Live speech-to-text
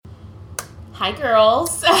Hi,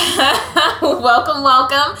 girls.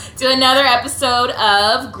 welcome to another episode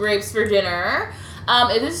of Grapes for Dinner.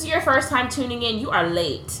 If this is your first time tuning in, you are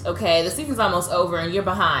late, okay? The season's almost over and you're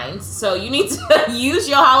behind. So you need to use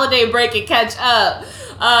your holiday break and catch up.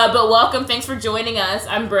 But welcome. Thanks for joining us.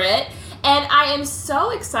 I'm Britt. And I am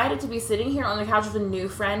so excited to be sitting here on the couch with a new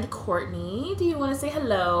friend, Courtney. Do you want to say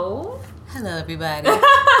hello? Hello, everybody.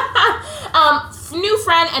 New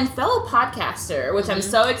friend and fellow podcaster, which I'm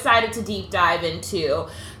so excited to deep dive into.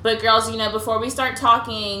 But girls, before we start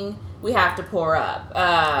talking, we have to pour up.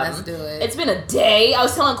 Let's do it. It's been a day. I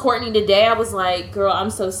was telling Courtney today, I was like, girl, I'm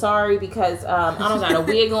so sorry because I don't got a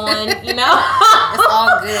wig on, It's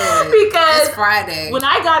all good. Because it's Friday. When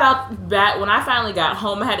I finally got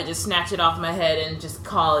home, I had to just snatch it off my head and just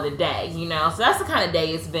call it a day, So that's the kind of day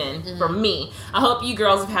it's been for me. I hope you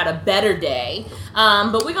girls have had a better day.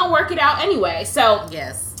 But we're going to work it out anyway. So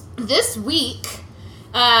yes, this week,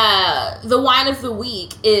 the wine of the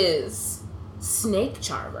week is Snake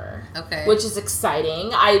Charmer. Okay. Which is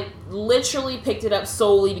exciting. I literally picked it up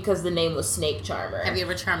solely because the name was Snake Charmer. Have you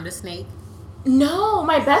ever charmed a snake? No,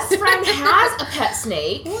 my best friend has a pet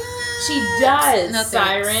snake. What? She does, No,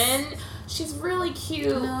 Siren. She's really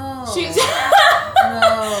cute. No. She's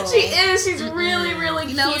No. She is. She's really, really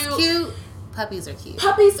cute. What's cute? Puppies are cute.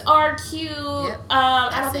 Puppies are cute. Yep.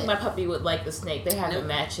 I don't think my puppy would like the snake. They haven't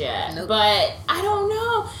matched yet. Nope. But I don't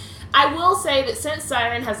know. I will say that since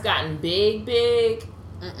Siren has gotten big,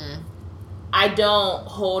 I don't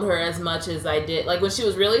hold her as much as I did. Like, when she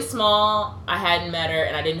was really small, I hadn't met her,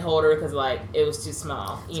 and I didn't hold her because, it was too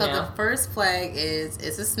small, So the first flag is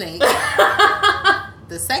it's a snake.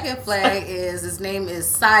 The second flag is his name is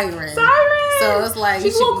Siren. Siren! So it's like...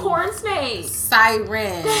 She's a little corn snake.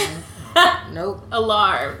 Siren. Nope.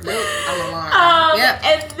 Alarm. Nope. I'm alarmed. Yep.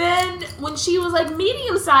 And then when she was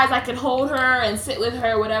medium size, I could hold her and sit with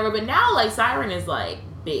her, whatever. But now Siren is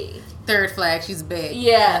big. Third flag, she's big.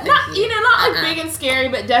 Yeah, not big and scary,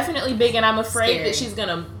 but definitely big. And I'm afraid that she's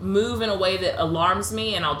gonna move in a way that alarms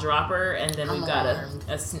me, and I'll drop her, and then we've got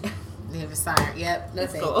a Siren. Yep. No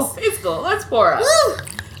it's thanks. cool. It's cool. Let's pour up. Woo!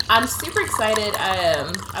 I'm super excited.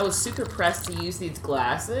 I was super pressed to use these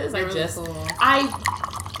glasses. They're really cool.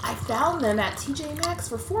 I found them at TJ Maxx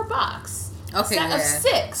for $4. Okay, Set of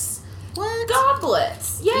 6. What?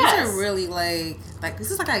 Goblets. Yes. These are really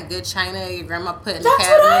this is like a good china your grandma put in That's the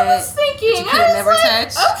cabinet. what I was thinking. You could never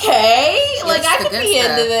touch. Okay. It's I the could good be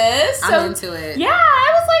stuff. into this. So, I'm into it. Yeah,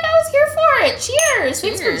 I was here for it. Cheers.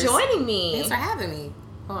 Thanks for joining me. Thanks for having me.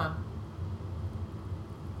 Hold on.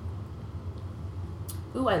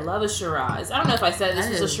 Ooh, I love a Shiraz. I don't know if I said this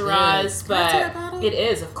was a Shiraz, good. but it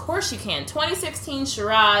is. Of course you can. 2016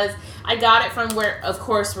 Shiraz. I got it from where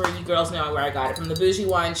you girls know where I got it, from the Bougie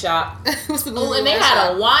Wine Shop. And they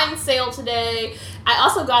had a wine sale today. I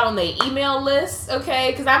also got on the email list,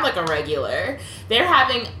 okay, because I'm a regular. They're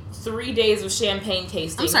having 3 days of champagne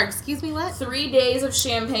tasting. I'm sorry, excuse me, what? 3 days of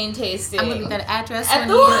champagne tasting. I'm going to need that address At when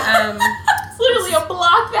the you, It's literally a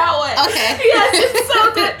block that way. Okay. Yes, it's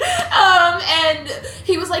so good. And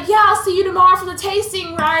he was like, yeah, I'll see you tomorrow for the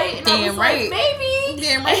tasting, right? And I was like, maybe.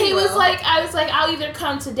 Damn right. And he was like, I was like, I'll either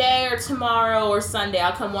come today or tomorrow or Sunday.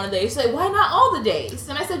 I'll come one of the days. He's like, why not all the days?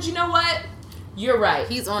 And I said, you know what? You're right.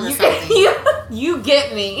 He's on to something. You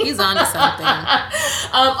get me. He's on to something.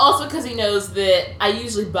 Also because he knows that I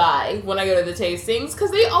usually buy when I go to the tastings,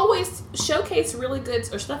 because they always showcase really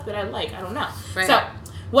good or stuff that I like. I don't know. Right. So,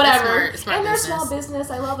 whatever. Smart and they're business. small business.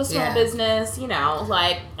 I love a small business.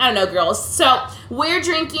 I don't know, girls. So, we're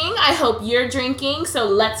drinking. I hope you're drinking. So,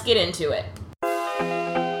 let's get into it.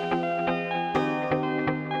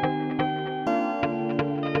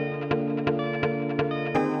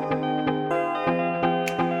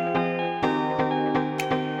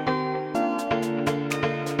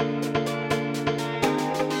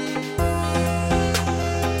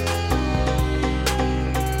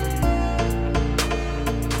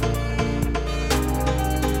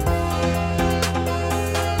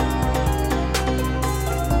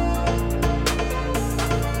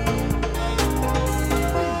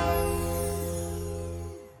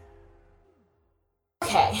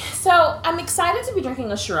 I'm excited to be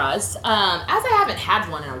drinking a Shiraz. As I haven't had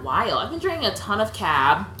one in a while. I've been drinking a ton of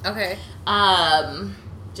Cab. Okay.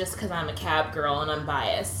 Just because I'm a Cab girl and I'm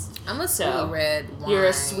biased. I'm a sweet red wine. You're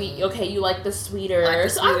a sweet, okay, you like the sweeter. Like the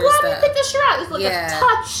so I'm sweeter glad stuff. you picked the Shiraz. It's a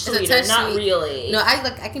touch sweeter, touch not sweet. really. No,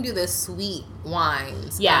 I can do the sweet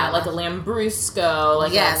wines. Yeah, like a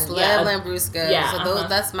Lambrusco. Yes, Lambrusco. Yeah, so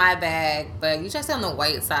that's my bag. But you just stay on the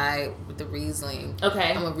white side with the Riesling.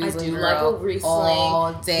 Okay, I'm a Riesling I do girl like a Riesling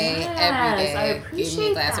all day, every day. I appreciate Give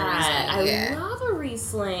me a glass that. of Riesling. I love a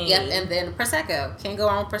Riesling. Yep, and then Prosecco. Can't go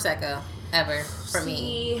wrong with Prosecco. ever for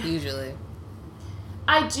me, usually.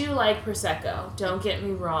 I do like Prosecco. Don't get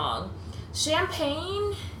me wrong.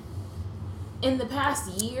 Champagne, in the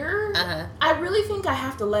past year, I really think I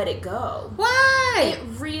have to let it go. Why? It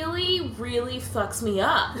really, really fucks me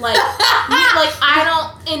up. Like, I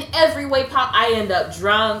don't, in every way, I end up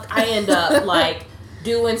drunk. I end up, like,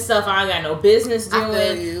 doing stuff I ain't got no business doing.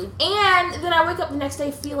 I feel you. And then I wake up the next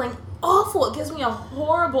day feeling awful. It gives me a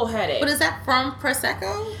horrible headache. But is that from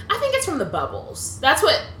Prosecco? I think it's from the bubbles. That's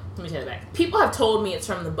what... Let me take it back. People have told me it's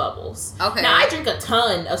from the bubbles. Okay. Now, I drink a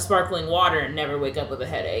ton of sparkling water and never wake up with a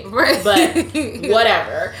headache. Right. But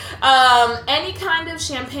whatever. Any kind of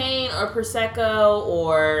champagne or Prosecco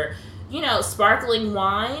or, sparkling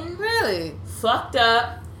wine. Really? Fucked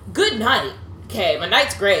up. Good night. Okay, my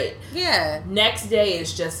night's great. Yeah. Next day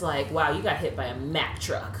is just like, wow, you got hit by a Mack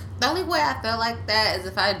truck. The only way I feel like that is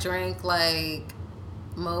if I drink, like,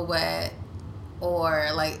 Moet or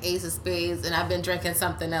like Ace of Spades and I've been drinking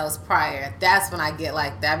something else prior. That's when I get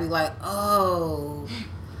like that. I'd be like, oh,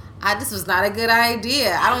 this was not a good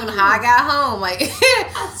idea. I don't even know how I got home. Like,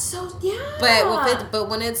 But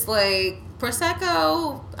when it's like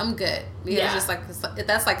Prosecco, I'm good. It's just like,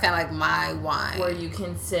 that's like kind of like my wine. Where you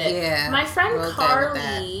can sit. Yeah. My friend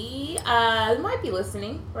Carly might be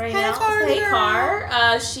listening right now. Carly. Hey,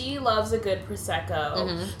 Car. She loves a good Prosecco.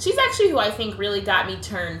 Mm-hmm. She's actually who I think really got me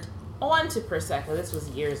turned on to Prosecco. This was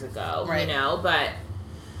years ago, but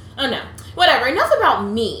oh no, whatever. Enough about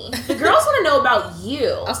me. The girls want to know about you.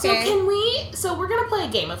 Okay. So we're gonna play a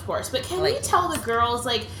game, of course, but can we tell the girls,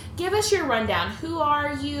 like, give us your rundown? Who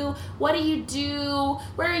are you? What do you do?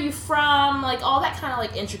 Where are you from? Like, all that kind of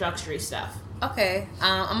like introductory stuff. Okay,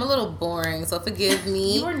 I'm a little boring, so forgive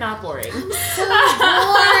me. You are not boring. I'm so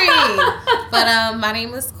boring. But my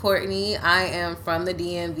name is Courtney. I am from the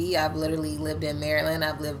DMV. I've literally lived in Maryland.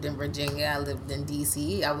 I've lived in Virginia. I lived in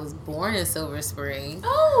DC. I was born in Silver Spring.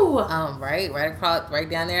 Oh. Right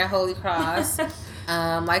down there at Holy Cross.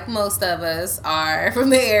 Like most of us are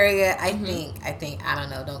from the area. I think. I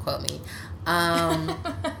don't know. Don't quote me.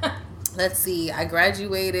 Let's see. I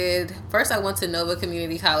graduated. First, I went to Nova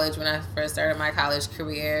Community College when I first started my college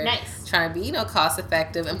career. Nice. Trying to be, cost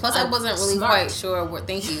effective. And plus, I wasn't really quite sure where.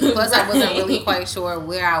 Thank you. Plus, I wasn't really quite sure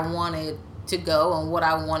where I wanted to go and what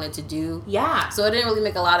I wanted to do. Yeah. So it didn't really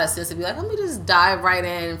make a lot of sense to be like, let me just dive right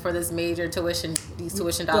in for this major tuition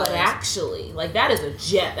dollars. But actually, like, that is a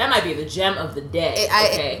gem. That might be the gem of the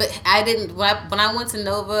day. But I didn't. When I went to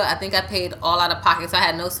Nova, I think I paid all out of pocket. So I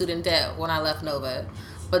had no student debt when I left Nova.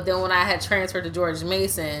 But then when I had transferred to George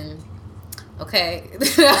Mason, okay,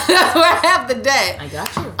 that's where I have the debt. I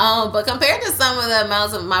got you. But compared to some of the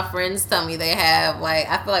amounts of my friends tell me they have, like,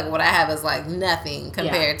 I feel like what I have is like nothing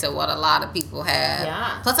compared to what a lot of people have.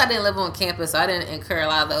 Yeah. Plus, I didn't live on campus, so I didn't incur a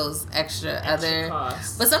lot of those extra other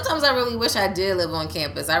costs. But sometimes I really wish I did live on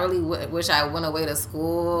campus. I really wish I went away to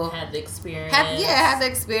school. Had the experience. Have the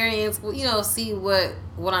experience. See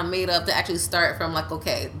what I'm made of to actually start from, like,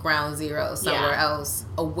 okay, ground zero somewhere else,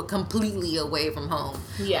 completely away from home.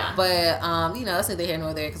 Yeah. But it's neither here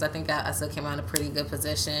nor there because I think I still came out in a pretty good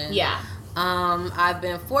position. Yeah. I've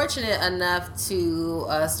been fortunate enough to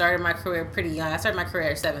start my career pretty young. I started my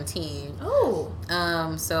career at 17. Oh.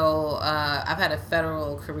 So I've had a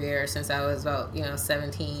federal career since I was about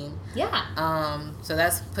 17. Yeah. So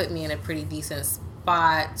that's put me in a pretty decent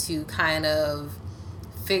spot to kind of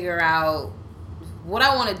figure out what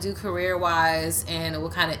I want to do career-wise and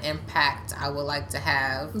what kind of impact I would like to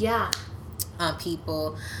have on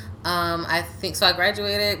people. I think so. I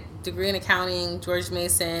graduated, degree in accounting, George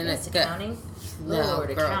Mason. Yes, accounting?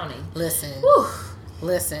 Lord, girl, accounting. Listen. Whew.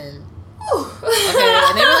 Listen. Whew. Okay,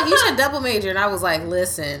 and they were like, you should double major. And I was like,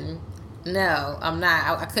 listen, no, I'm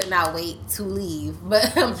not. I could not wait to leave.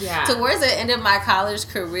 But towards the end of my college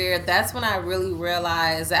career, that's when I really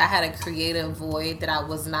realized that I had a creative void that I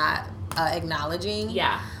was not acknowledging.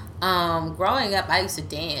 Yeah. Growing up, I used to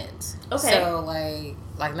dance. Okay. So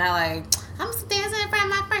like not like I'm dancing in front of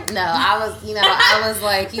my friends. No, I was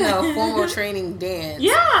like formal training dance.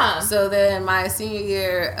 Yeah. So then my senior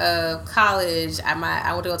year of college, I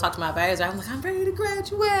went to go talk to my advisor. I'm like, I'm ready to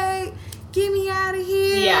graduate. Get me out of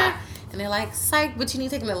here. Yeah. And they're like, psych, but you need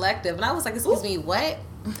to take an elective. And I was like, excuse me, what?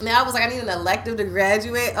 And I was like, I need an elective to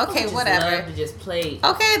graduate. Okay, whatever. Love to just play.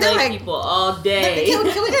 Okay, they're like people all day. Can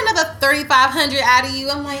we get another $3,500 out of you?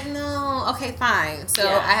 I'm like, no. Okay, fine. So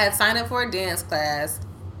I had signed up for a dance class,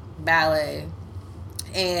 ballet,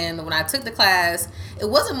 And when I took the class, it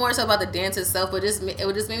wasn't more so about the dance itself, but it just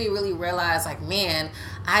made me really realize, like, man,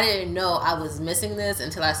 I didn't know I was missing this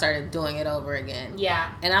until I started doing it over again.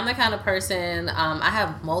 Yeah. And I'm the kind of person, I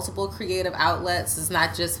have multiple creative outlets. It's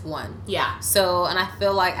not just one. Yeah. So, and I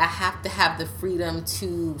feel like I have to have the freedom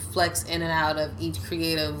to flex in and out of each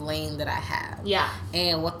creative lane that I have. Yeah.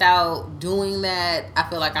 And without doing that, I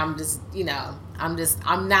feel like I'm just,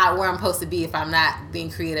 I'm not where I'm supposed to be if I'm not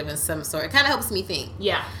being creative in some sort. It kind of helps me think.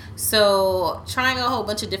 Yeah. So trying a whole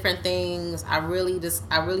bunch of different things, I really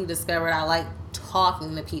discovered I like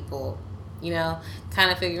talking to people,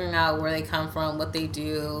 kind of figuring out where they come from, what they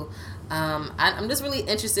do. I'm just really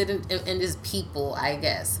interested in just people, I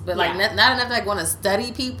guess. But like not enough to like want to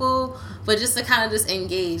study people, but just to kind of just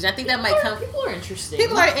engage. I think that might come. People are interesting.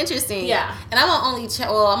 People are interesting. Yeah. And I'm an only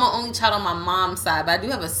child on my mom's side, but I do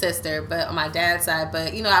have a sister, but on my dad's side.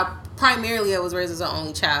 But I was raised as an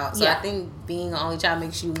only child, so I think being an only child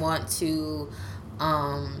makes you want to.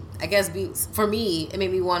 I guess for me, it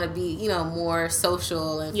made me want to be, more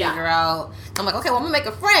social and figure out. I'm like, okay, well, I'm gonna make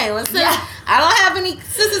a friend. I don't have any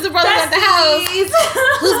sisters or brothers at the house.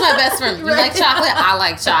 Who's my best friend? You like chocolate? I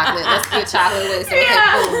like chocolate. Let's get chocolate away. So okay,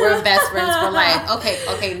 cool. We're best friends for life. Okay.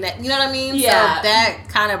 You know what I mean? Yeah. So that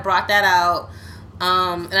kind of brought that out.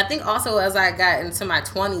 And I think also as I got into my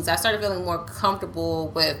 20s, I started feeling more comfortable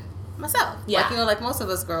with myself. Yeah. Like most of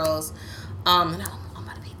us girls. And I'm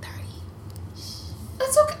about to be 30.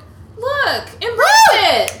 That's okay. Look, embrace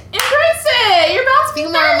it. You're about to be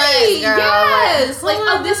 30. Girl. Yes.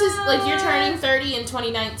 This is like you're turning 30 in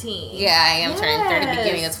 2019. Yeah, I am turning 30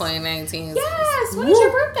 beginning of 2019. Yes. When is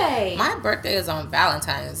your birthday? My birthday is on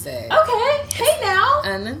Valentine's Day. Okay. Hey now.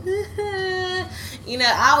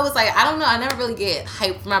 I always I don't know. I never really get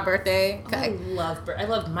hyped for my birthday. I love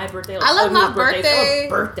my birthday. I love my birthday. I love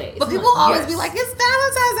birthdays. But people always be like, it's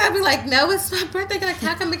Valentine's Day. I'd be like, no, it's my birthday.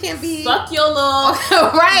 How come it can't be? Fuck your little,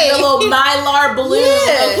 right. your little Mylar balloon.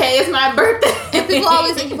 Yeah. Okay, it's my birthday. And people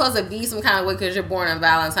always think you're supposed to be some kind of way because you're born on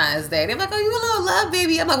Valentine's Day. They're like, oh, you a little love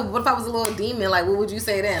baby. I'm like, what if I was a little demon? Like, what would you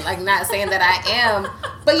say then? Like, not saying that I am.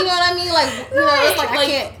 But you know what I mean? Like, it's like I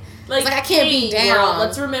can't. I can't be down. World,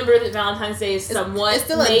 let's remember that Valentine's Day is somewhat it's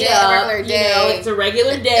still a regular day. It's a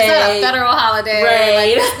regular day. It's not a federal holiday.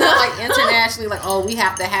 Right. It's not like internationally, we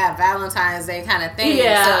have to have Valentine's Day kind of thing.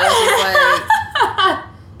 Yeah. So it's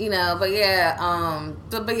just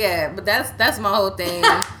but that's my whole thing.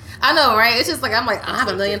 I know, right? It's just I have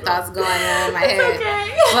a million thoughts going on in my head.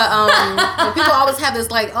 Okay. But people always have this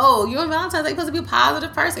you're on Valentine's Day, you're supposed to be a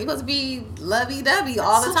positive person. You're supposed to be lovey-dovey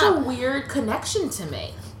all the time. Such a weird connection to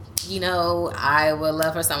make. I would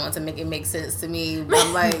love for someone to make it make sense to me.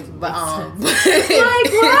 I'm like, but like what?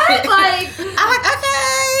 I'm like,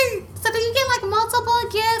 okay. So do you get multiple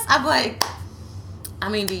gifts? I'm like,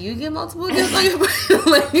 do you get multiple gifts? I'm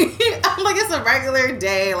like, it's a regular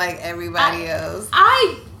day like everybody else.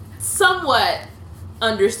 I somewhat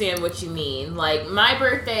understand what you mean. My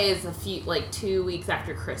birthday is 2 weeks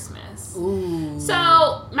after Christmas. Ooh.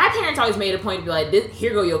 So my parents always made a point to be like,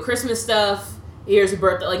 here go your Christmas stuff. Here's your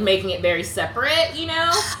birthday, making it very separate,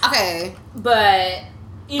 Okay. But,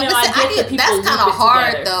 I get the people that's kind of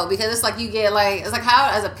hard, together. though, because it's you get, it's how,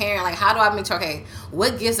 as a parent, how do I make sure, okay,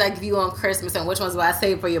 what gifts I give you on Christmas and which ones do I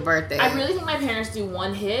save for your birthday? I really think my parents do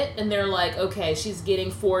one hit, and they're like, okay, she's getting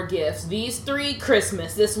 4 gifts. These 3,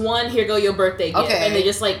 Christmas. This one, here go your birthday gift. Okay. And they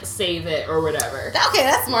just, save it or whatever. Okay,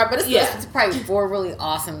 that's smart, but it's probably 4 really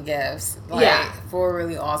awesome gifts. 4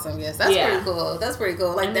 really awesome gifts. That's pretty cool. That's pretty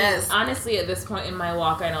cool. Honestly, at this point in my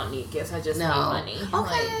walk, I don't need gifts. I just need money.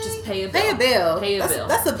 Okay. Just pay a bill. Pay a bill.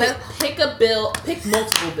 That's the best. Pick a bill. Pick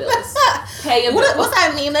multiple bills. Pay a bill. What's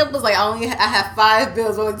that mean? That was I have 5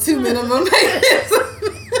 bills with 2 minimum payments.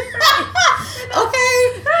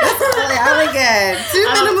 Okay. That's I only get 2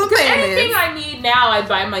 minimum payments. Anything I need now, I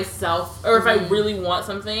buy myself. Or if I really want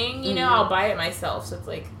something, I'll buy it myself. So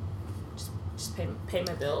it's just pay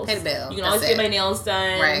my bills. Pay the bill. You can always get my nails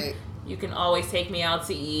done. Right. You can always take me out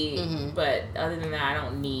to eat. Mm-hmm. But other than that, I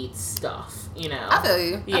don't need stuff. I feel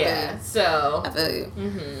you. Yeah. So I feel you.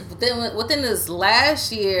 Mm-hmm. But then within this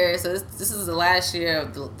last year, so this is the last year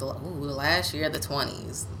of the last year of the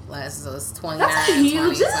 20s. So it's 29. That's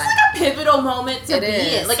huge. This is a pivotal moment to be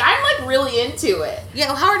in. I'm really into it. Yeah.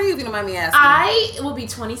 Well, how old are you, if you don't mind me asking? I will be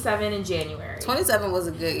 27 in January. 27 was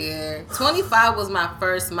a good year. 25 was my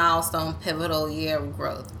first milestone, pivotal year of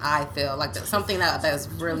growth. I feel that's something that's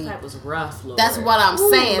really. That was rough, Lord. That's what I'm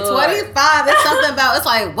saying. Lord. 25 is something about. It's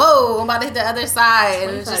whoa, I'm about to hit the other side,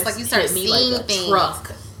 and it's just you start seeing things.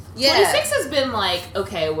 Truck. Yeah. 26 has been like,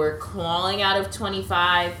 okay, we're clawing out of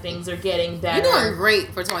 25. Things are getting better. You're doing great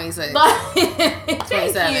for 26.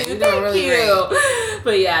 27. You're doing really great.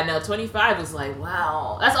 But yeah, no, 25 is like,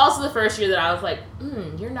 wow. That's also the first year that I was like,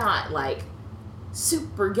 you're not like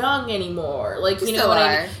super young anymore. Like, you know what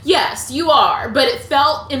I mean? Yes, you are. But it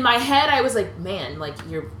felt in my head, I was like, man, like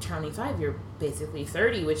you're 25, you're basically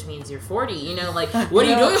 30, which means you're 40. You know, like what are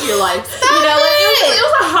you doing with your life? You know, like, it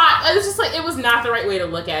was a hot. It was just like it was not the right way to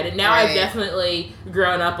look at it. Now I've definitely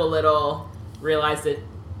grown up a little, realized that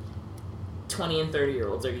 20 and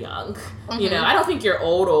 30-year-olds are young. You know, I don't think you're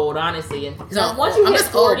old, honestly. And so once you hit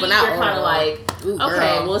 40, you're kind of like, ooh,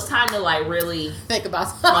 okay, well, it's time to like really think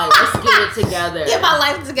about like let's get it together. Get my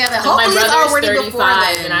life together. Hopefully, my brother's already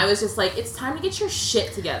 35, and I was just like, it's time to get your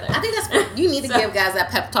shit together. I think that's what you need to give guys that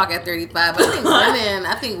pep talk at 35. But I think women,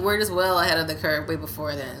 I think we're just well ahead of the curve way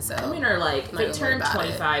before then. So women are like they turn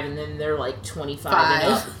 25 and then they're like 25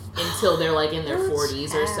 and up until they're like in their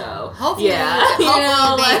 40s or so. Hopefully, they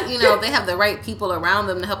have the right people around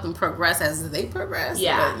them to help them progress as they progress.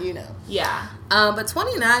 Yeah, but, you know. Yeah. But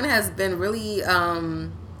 29 has been really.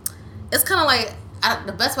 It's kind of like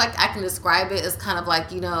the best way I can describe it is kind of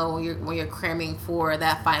like, you know, when you're cramming for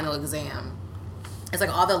that final exam. It's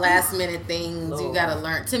like all the last minute things you gotta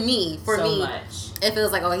learn. To me, it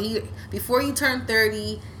feels like before you turn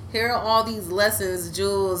 30. Here are all these lessons,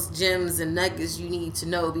 jewels, gems, and nuggets you need to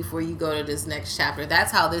know before you go to this next chapter.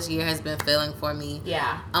 That's how this year has been feeling for me.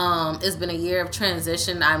 Yeah. It's been a year of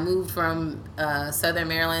transition. I moved from Southern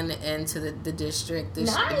Maryland into the district the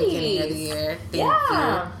beginning of the year. Thank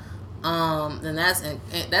you. And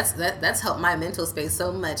that's helped my mental space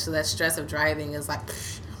so much. So that stress of driving is like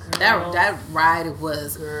that ride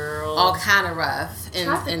was all kind of rough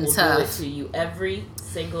and tough. Do it to you every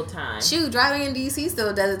single time. Shoot, driving in DC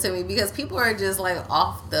still does it to me because people are just like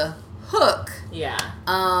off the hook. Yeah.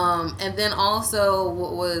 And then also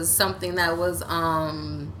what was something that was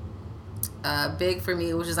big for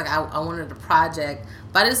me, which is like I wanted a project,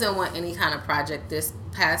 but I just didn't want any kind of project this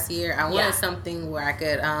past year. I wanted something where I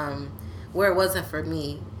could where it wasn't for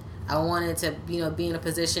me. I wanted to, you know, be in a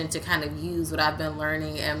position to kind of use what I've been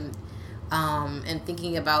learning and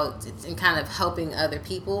thinking about and kind of helping other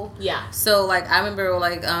people. Yeah. So like I remember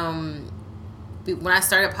like when I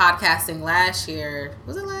started podcasting last year,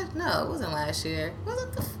 was it last? No, it wasn't last year. Was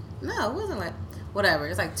it? No, it wasn't like. Whatever,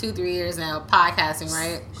 it's like 2-3 years now podcasting,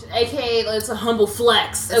 right? AKA, it's a humble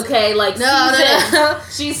flex, okay? Like, no.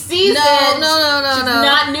 She's seasoned. No. She's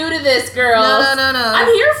not new to this, girl. No.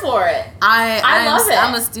 I'm here for it. I love it.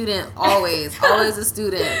 I'm a student, always a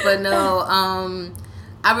student. But no,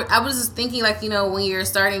 I was just thinking, like, you know, when you're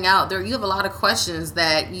starting out, you have a lot of questions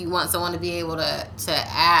that you want someone to be able to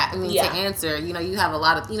answer. You know, you have a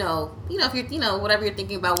lot of, if you're, whatever you're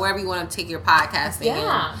thinking about, wherever you want to take your podcasting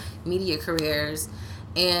and media careers.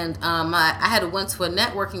 And I had went to a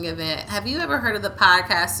networking event. Have you ever heard of the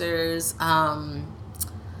podcasters?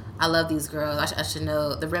 I love these girls. I should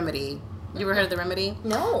know. The Remedy. You ever heard of The Remedy?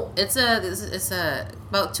 No. It's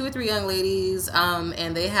about 2 or 3 young ladies,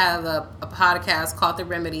 and they have a podcast called The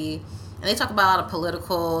Remedy, and they talk about a lot of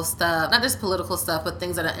political stuff, not just political stuff, but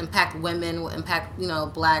things that impact women, will impact,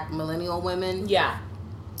 Black millennial women. Yeah.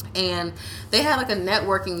 And they had like a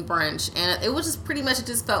networking brunch, and it was just pretty much, it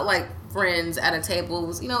just felt like friends at a table. It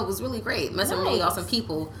was, it was really great. Met some really awesome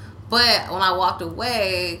people. But when I walked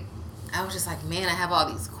away, I was just like, man, I have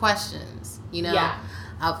all these questions, Yeah.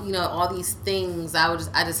 All these things. I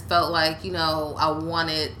just felt like, I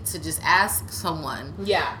wanted to just ask someone.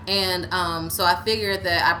 Yeah. And so I figured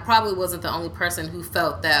that I probably wasn't the only person who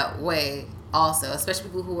felt that way also, especially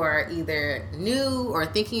people who are either new or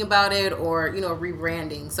thinking about it or,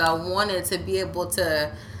 rebranding. So I wanted to be able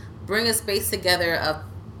to bring a space together of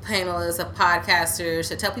panelists, of podcasters,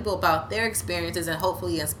 to tell people about their experiences and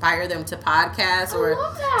hopefully inspire them to podcast or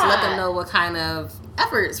to let them know what kind of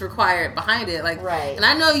efforts required behind it. Like, right. And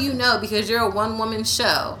I know because you're a one-woman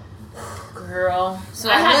show. Girl. So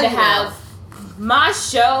I had to have my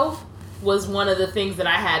show was one of the things that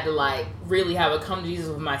I had to really have a come to Jesus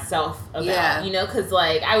with myself about, because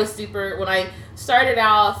I was when I started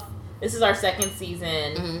off, this is our second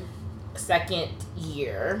season, second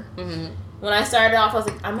year. Mm-hmm. When I started off, I was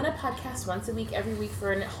like, I'm going to podcast once a week, every week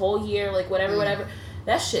for a whole year, whatever.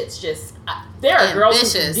 That shit's just, there are girls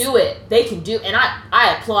who can do it. They can do, and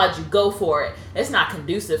I applaud you. Go for it. It's not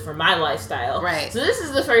conducive for my lifestyle. Right. So this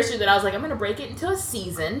is the first year that I was like, I'm going to break it into a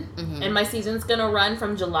season, and my season's going to run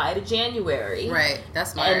from July to January. Right.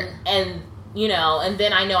 That's smart. And and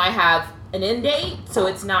then I know I have an end date, so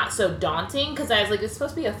it's not so daunting, because I was like, it's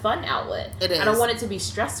supposed to be a fun outlet. It is. I don't want it to be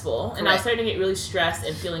stressful. Correct. And I was starting to get really stressed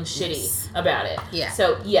and feeling shitty about it. Yeah.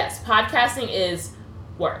 So, yes, podcasting is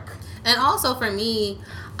work. And also for me,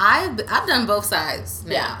 I've done both sides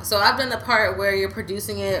now. Yeah. So I've done the part where you're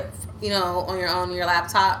producing it, on your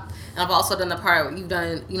laptop. And I've also done the part where you've done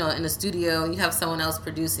it, in the studio and you have someone else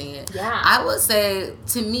producing it. Yeah. I would say,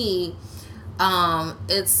 to me,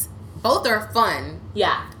 it's both are fun.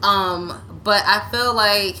 Yeah. But I feel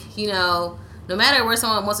like, no matter where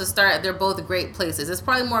someone wants to start, they're both great places. It's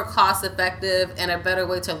probably more cost effective and a better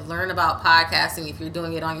way to learn about podcasting if you're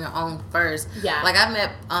doing it on your own first. Yeah. Like, I've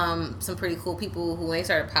met some pretty cool people who, when they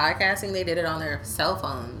started podcasting, they did it on their cell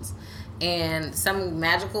phones. And some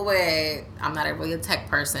magical way, I'm not really a tech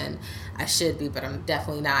person. I should be, but I'm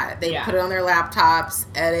definitely not. They put it on their laptops,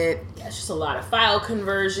 edit. Yeah, it's just a lot of file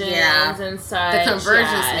conversions and such. The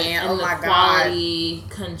conversions, man. And oh my god. Quality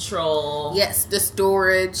control. Yes, the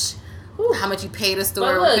storage. How much you pay to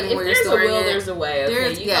store, but look, depending where you're storing it. If it. there's a way,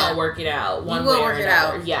 okay, you gotta work it out one way or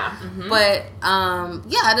another. Yeah. Mm-hmm. But,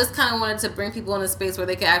 I just kind of wanted to bring people in a space where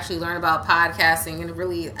they could actually learn about podcasting and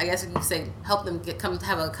really, I guess you could say, help them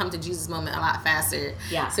have a come to Jesus moment a lot faster,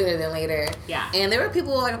 sooner than later. Yeah. And there were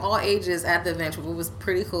people like all ages at the event, which was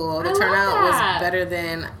pretty cool. The turnout was better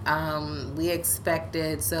than we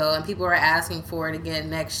expected. So, and people are asking for it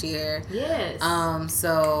again next year. Yes.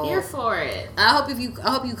 So here for it. I hope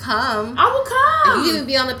you come. I will come. And you can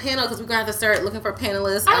be on the panel because we're going to have to start looking for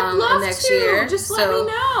panelists I'd love next to. year. Just let me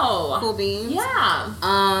know. Cool beans. Yeah.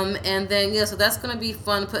 And then, so that's going to be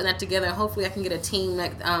fun putting that together. Hopefully I can get a team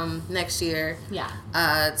next year. Yeah.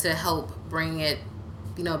 To help bring it,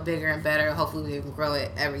 bigger and better. Hopefully we can grow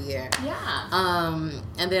it every year. Yeah.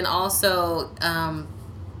 And then also,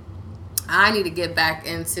 I need to get back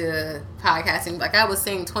into podcasting. Like I was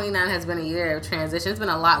saying, 29 has been a year of transition. It's been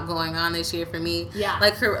a lot going on this year for me. Yeah.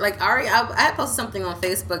 Like Ari, I had posted something on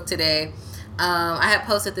Facebook today. I had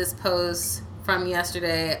posted this post from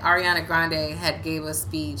yesterday. Ariana Grande had gave a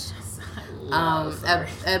speech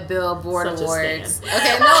at Billboard Awards.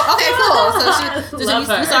 Okay, cool. So you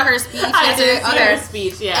saw her speech. I did see her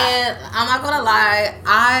speech, yeah. And I'm not gonna lie,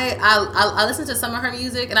 I listened to some of her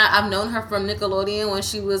music, and I've known her from Nickelodeon when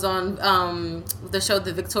she was on the show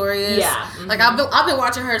The Victorious. Yeah. Mm-hmm. Like I've been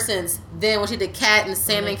watching her since then when she did Cat and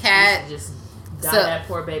Sam and Cat. Just dye that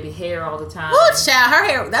poor baby hair all the time. Well, child, her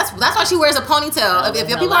hair. That's why she wears a ponytail. If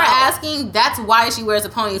people are asking, that's why she wears a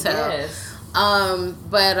ponytail. Yes.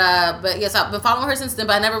 But yes, I've been following her since then,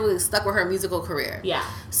 but I never really stuck with her musical career. Yeah.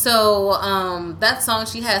 So, that song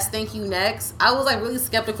she has, Thank You Next, I was like really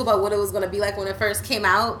skeptical about what it was going to be like when it first came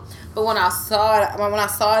out. But when I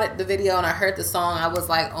saw it, the video, and I heard the song, I was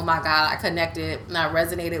like, oh my God, I connected and I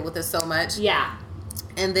resonated with it so much. Yeah.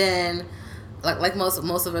 And then, like most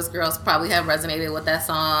of us girls probably have resonated with that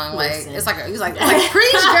song. Listen. Like it's like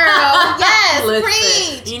preach, girl.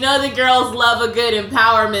 Yes, preach. You know the girls love a good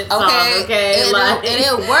empowerment song. Okay, and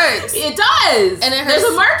it works. It does. And there's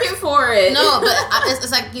a market for it. No, but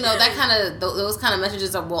it's like that kind of those kind of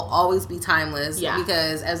messages will always be timeless. Yeah.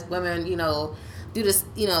 Because as women, through this,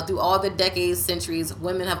 through all the decades, centuries,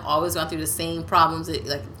 women have always gone through the same problems.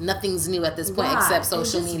 Nothing's new at this point except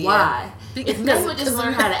social media. Why? If men would just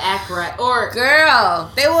learn how to act right, or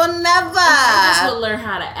girl, they will never. They just would learn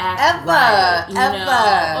how to act right.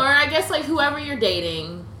 Ever. Or I guess whoever you're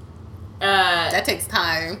dating. That takes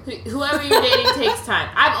time. Whoever you're dating takes time.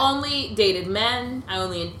 I've only dated men. I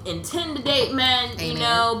only intend to date men.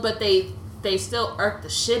 Amen. But they still irk the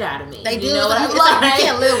shit out of me. They do. You know what I'm like? You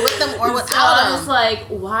can't live with them or without them. I'm just like,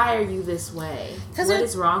 why are you this way? What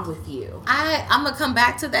is wrong with you? I'm gonna come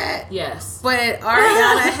back to that. Yes. But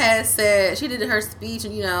Ariana has said, she did her speech,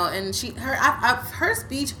 and her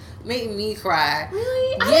speech made me cry.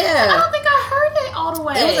 Really? Yeah. I don't think I heard it all the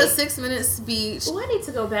way. It was a 6-minute speech. Oh, I need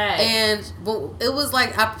to go back. And it was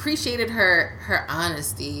like, I appreciated her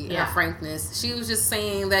honesty, her frankness. She was just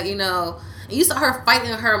saying that, you saw her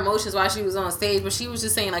fighting her emotions while she was on stage, but she was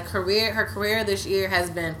just saying, like, her career this year has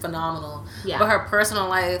been phenomenal. Yeah. But her personal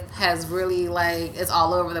life has really, it's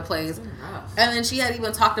all over the place. And then she had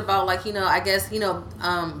even talked about, I guess,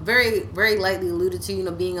 very, very lightly alluded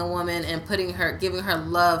to, being a woman and giving her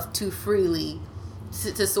love too freely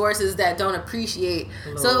to sources that don't appreciate.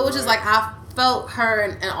 Lord. So it was just like, I felt her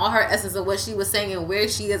and all her essence of what she was saying and where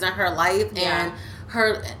she is in her life and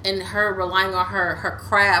her relying on her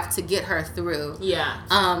craft to get her through.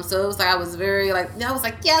 Yeah. So it was like I was very like, I was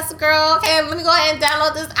like, yes, girl. Okay, let me go ahead and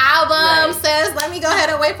download this album. Sis, let me go ahead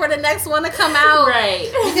and wait for the next one to come out. Right.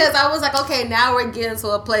 Because I was like, okay, now we're getting to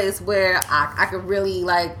a place where I could really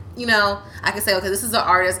like, you know, I can say, okay, this is an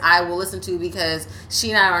artist I will listen to because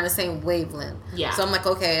she and I are on the same wavelength. Yeah. So I'm like,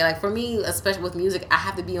 okay, like for me, especially with music, I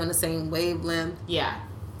have to be on the same wavelength. Yeah.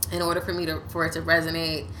 In order for it to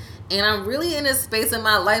resonate. And I'm really in this space in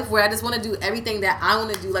my life where I just want to do everything that I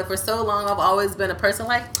want to do. Like for so long, I've always been a person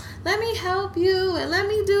like, let me help you and let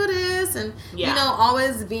me do this. And, you know,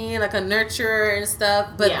 always being like a nurturer and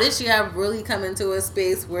stuff. But this year I've really come into a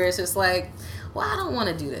space where it's just like, well, I don't want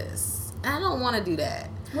to do this. I don't want to do that.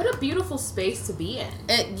 What a beautiful space to be in.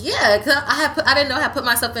 And because I didn't know how to put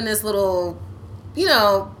myself in this little, you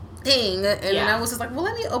know, thing. And I was just like, well,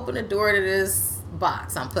 let me open the door to this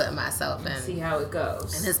box I'm putting myself in. See how it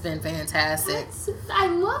goes. And it's been fantastic. I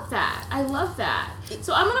love that.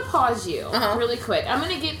 So I'm gonna pause you really quick. I'm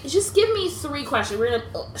gonna give me 3 questions. We're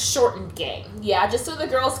gonna shorten game. Yeah, just so the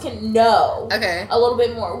girls can know a little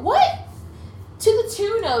bit more. What, to the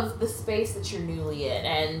tune of the space that you're newly in,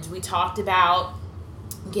 and we talked about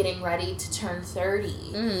getting ready to turn 30.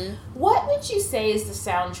 Mm-hmm. What would you say is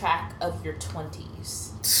the soundtrack of your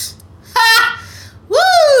 20s?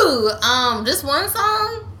 Woo! Just one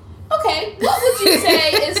song? Okay, what would you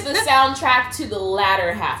say is the soundtrack to the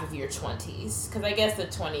latter half of your 20s? Because I guess the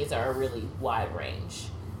 20s are a really wide range.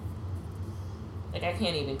 Like, I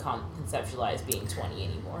can't even conceptualize being 20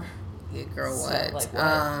 anymore. Yeah, girl, so, what? Like,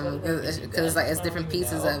 because like, it's different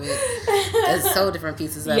pieces of it. It's so different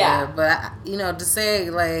pieces of it. But, you know, to say,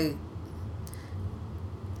 like,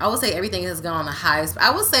 I would say everything has gone on the highest.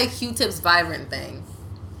 I would say Q-Tip's Vibrant Thing.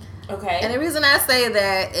 Okay. And the reason I say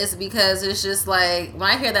that is because it's just like, when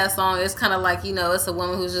I hear that song, it's kind of like, you know, it's a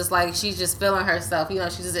woman who's just like, she's just feeling herself. You know,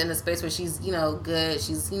 she's just in a space where she's, you know, good.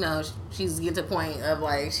 She's, you know, she's getting to the point of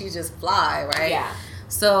like, she's just fly, right? Yeah.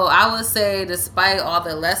 So I would say, despite all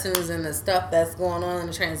the lessons and the stuff that's going on and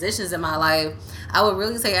the transitions in my life, I would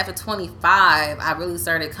really say after 25, I really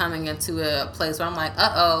started coming into a place where I'm like,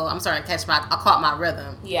 I'm starting to I caught my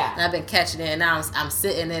rhythm. Yeah. And I've been catching it, and now I'm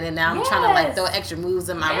sitting in it, and now I'm trying to like throw extra moves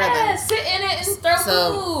in my rhythm. Sit in it and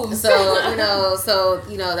throw moves. So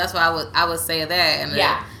you know, that's why I would say that. And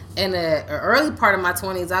in the early part of my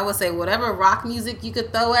 20s, I would say whatever rock music you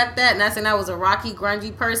could throw at that. And not saying I was a rocky,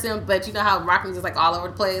 grungy person, but you know how rock music is like all over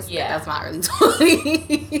the place? Yeah. That's my early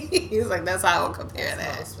 20s. Like, that's how I would compare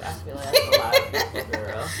that. I feel like that's a lot of people,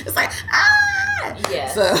 girl. It's like,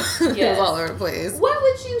 Yes. So, it was all over the place. What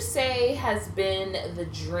would you say has been the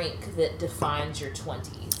drink that defines your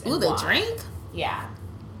 20s? Ooh, the drink? Yeah.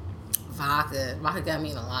 Vodka. Vodka got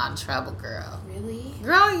me in a lot of trouble, girl. Really?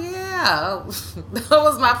 Girl, yeah. That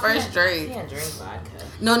was my first drink. You can't drink vodka.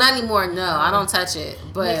 No, not anymore. No, I don't touch it.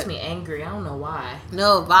 But it makes me angry. I don't know why.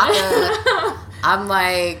 No, vodka. I'm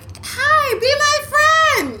like, hi, be my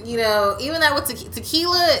friend. You know, even that with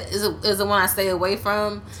tequila is the one I stay away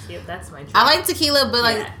from. Yeah, that's my drink. I like tequila, but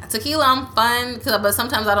like tequila, I'm fun. But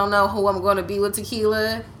sometimes I don't know who I'm going to be with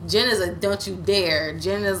tequila. Gin is a don't you dare.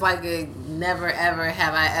 Gin is like a never ever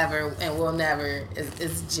have I ever and will never.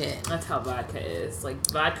 It's gin. That's how vodka is. Like,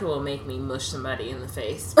 vodka will make me mush somebody in the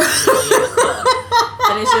face.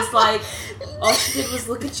 And it's just like, all she did was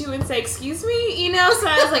look at you and say, excuse me, you know? So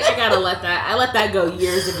I was like, I let that go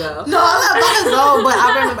years ago. No, I let vodka go, but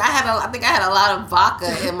I remember I think I had a lot of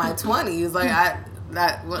vodka in my 20s. Like, I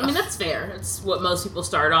mean, that's fair. It's what most people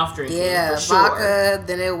start off drinking. Yeah, for sure. vodka.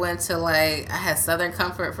 Then it went to like, I had Southern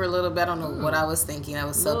Comfort for a little bit. I don't know what I was thinking. I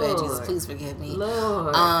was so bad. Jesus, please forgive me.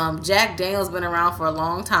 Lord. Jack Daniel's been around for a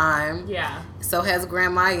long time. Yeah. So has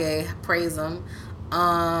Grand Marnier. Praise him.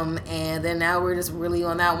 And then now we're just really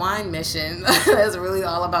on that wine mission. That's really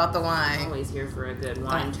all about the wine. I'm always here for a good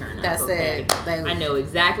wine turn up. That's it. I know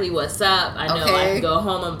exactly what's up. I know I can go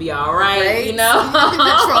home and be all right. You know,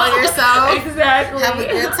 control yourself. Exactly. Have a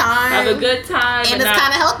good time. Have a good time. And it's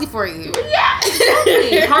kind of healthy for you. Yeah,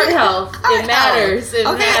 exactly. Heart health. It matters. It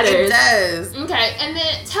matters. It does. Okay, and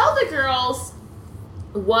then tell the girls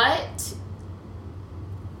what.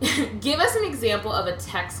 Give us an example of a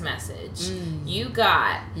text message you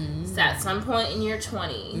got at some point in your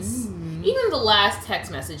 20s, even the last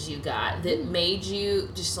text message you got that made you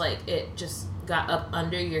just like, it just got up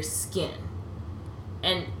under your skin.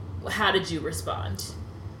 And how did you respond?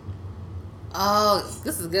 Oh,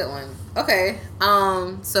 this is a good one. Okay.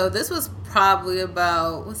 So this was probably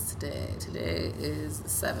about, what's today? Today is the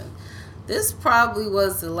 7th. This probably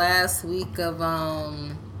was the last week of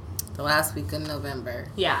November.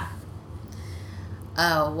 Yeah.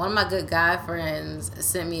 one of my good guy friends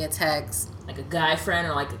sent me a text. Like a guy friend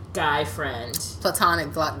or like a guy friend?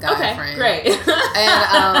 Platonic guy friend. Great.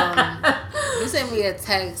 And he sent me a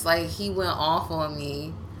text like he went off on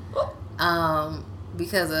me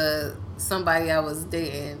because of somebody I was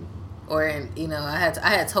dating, or I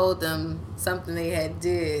had told them something they had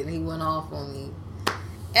did, and he went off on me.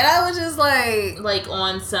 And I was just like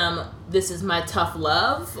on some, this is my tough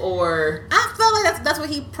love, or I felt like that's what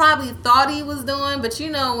he probably thought he was doing. But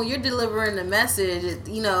when you're delivering the message,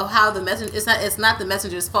 how the message, it's not the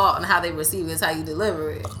messenger's fault and how they receive it, it's how you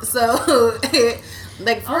deliver it. So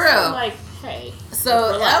like for real, like, hey,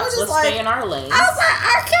 so I was just let's stay in our lanes. I was like,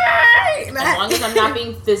 okay, as long as I'm not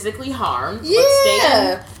being physically harmed, yeah. Let's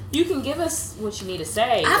stay in. You can give us what you need to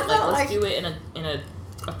say, but let's do it in a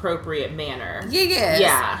appropriate manner.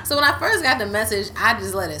 Yeah. So when I first got the message, I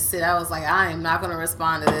just let it sit. I was like, I am not going to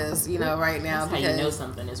respond to this, right now. That's because how you know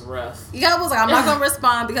something is rough. Yeah, I was like, I'm not going to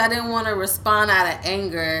respond because I didn't want to respond out of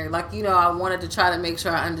anger. Like, I wanted to try to make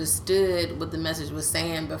sure I understood what the message was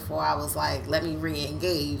saying before I was like, let me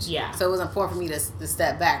re-engage. Yeah. So it was important for me to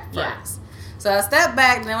step back first. Yeah. So I stepped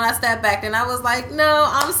back, and then when I stepped back, then I was like, no,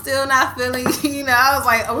 I'm still not feeling, I was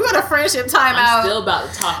like, we're on a friendship timeout. I'm still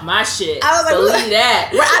about to talk my shit. I was like, believe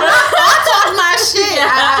that. I talk my shit.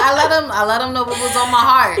 Yeah. I let them know what was on my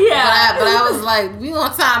heart. Yeah. But I was like, we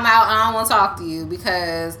on timeout, and I don't want to talk to you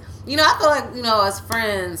because, I feel like, as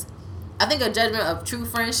friends, I think a judgment of true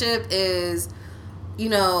friendship is,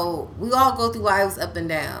 we all go through lives up and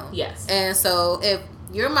down. Yes. And so if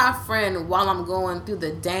you're my friend while I'm going through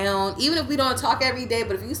the down, even if we don't talk every day,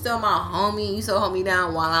 but if you still my homie, you still hold me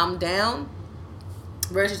down while I'm down,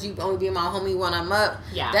 versus you only being my homie when I'm up,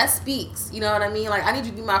 that speaks. You know what I mean? Like, I need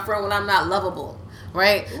you to be my friend when I'm not lovable,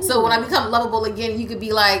 right? Ooh. So when I become lovable again, you could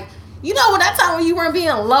be like, that time when you weren't being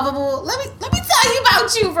lovable, let me tell you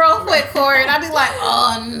about you real quick, Corey. And I'd be like,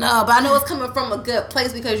 oh no, but I know it's coming from a good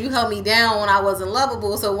place because you held me down when I wasn't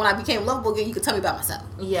lovable. So when I became lovable again, you could tell me about myself.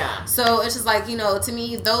 Yeah. So it's just like, to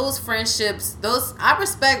me, those friendships, I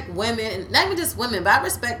respect women, not even just women, but I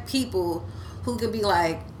respect people who can be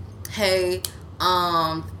like, hey,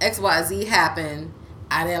 XYZ happened.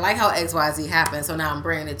 I didn't like how XYZ happened, so now I'm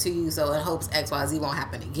bringing it to you so in hopes XYZ won't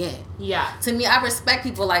happen again. Yeah. To me, I respect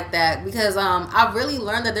people like that because I've really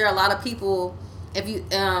learned that there are a lot of people, if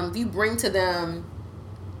you bring to them,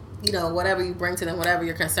 whatever you bring to them, whatever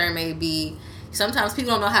your concern may be, sometimes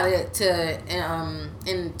people don't know how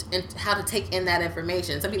and how to take in that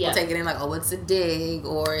information. Some people take it in like, oh, it's a dig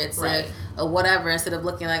or it's a whatever, instead of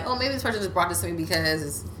looking like, oh, maybe this person just brought this to me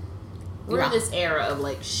because we're in this era of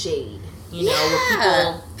like shade.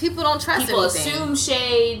 Where people don't trust people anything. Assume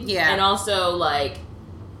shade, and also like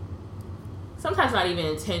sometimes not even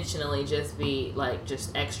intentionally, just be like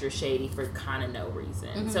just extra shady for kind of no reason.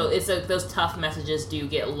 Mm-hmm. So it's those tough messages do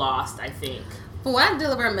get lost, I think. But when I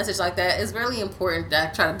deliver a message like that, it's really important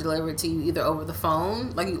that I try to deliver it to you either over the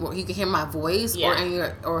phone, like you can hear my voice,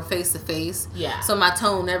 or face to face. Yeah. So my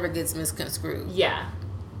tone never gets misconstrued. Yeah.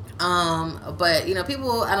 But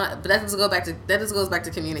people, but that just goes back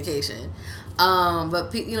to communication.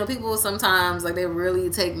 But people sometimes like they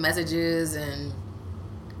really take messages and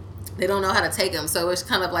they don't know how to take them. So it's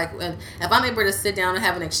kind of like if I'm able to sit down and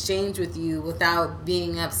have an exchange with you without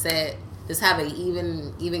being upset, just have an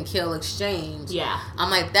even kill exchange. Yeah,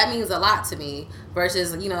 I'm like, that means a lot to me.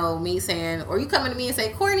 Versus me saying, or you coming to me and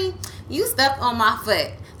say, Courtney, you stepped on my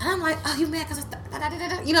foot. And I'm like, oh, you mad because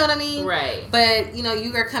you know what I mean? Right. But,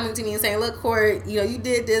 you are coming to me and saying, look, Court, you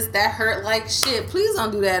did this, that hurt like shit. Please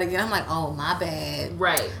don't do that again. I'm like, oh, my bad.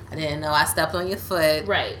 Right. I didn't know I stepped on your foot.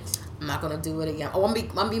 Right. I'm not going to do it again. Oh, I'm going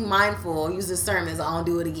to be mindful. Use this sermon, so I don't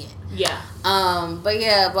do it again. Yeah. But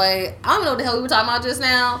I don't know what the hell we were talking about just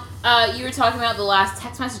now. You were talking about the last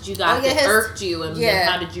text message you got that irked you, and then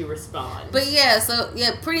how did you respond? But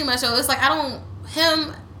pretty much. So it's like,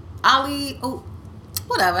 Ali,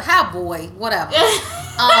 whatever, whatever.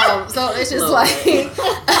 So it's just like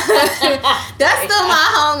that's still my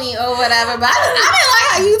homie or whatever. But I didn't like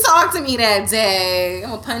how you talked to me that day.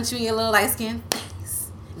 I'm gonna punch you in your little light skin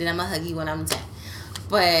face. Then I'm gonna hug you when I'm done.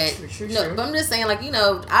 But but I'm just saying, like,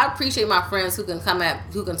 I appreciate my friends who can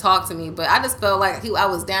talk to me. But I just felt like I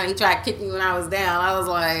was down. He tried to kick me when I was down. I was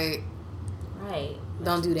like, right.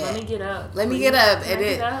 Don't do that. Let me get up. Let me get up.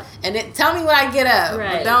 And then tell me when I get up.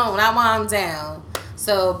 Right. But don't, not while I'm down.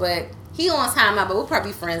 So, but he on time out, but we'll probably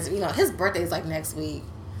be friends. His birthday's like next week.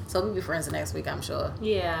 So we'll be friends next week, I'm sure.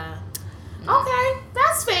 Yeah. Okay,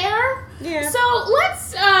 that's fair. Yeah. So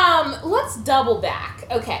let's double back.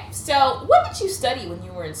 Okay, so what did you study when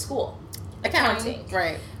you were in school? Accounting.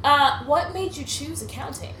 Right. What made you choose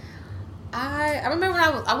accounting? I remember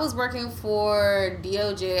when I was working for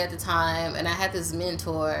DOJ at the time, and I had this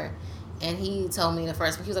mentor, and he told me he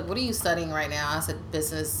was like, "What are you studying right now?" I said,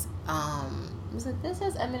 "Business." He was like,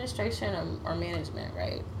 "Business administration or management,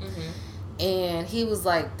 right?" Mm-hmm. And he was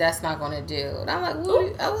like, "That's not going to do." And I'm like,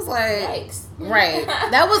 "What?" I was like, "Yikes!" Right.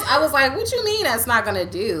 I was like, "What you mean that's not going to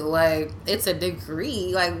do? Like, it's a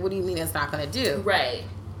degree. Like, what do you mean it's not going to do?" Right.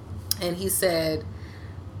 And he said,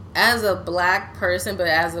 as a black person, but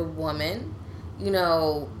as a woman, you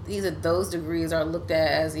know, those degrees are looked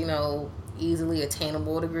at as, you know, easily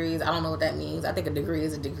attainable degrees. I don't know what that means. I think a degree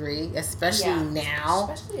is a degree, especially now.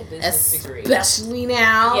 Especially a business degree. Especially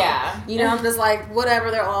now. Yeah. You know, I'm just like,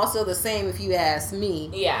 whatever, they're all still the same if you ask me.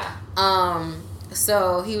 Yeah.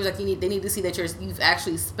 So he was like, they need to see that you've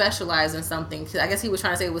actually specialized in something. Cause I guess he was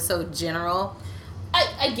trying to say it was so general.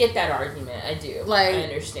 I get that argument. I do. Like, I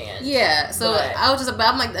understand. Yeah. So I was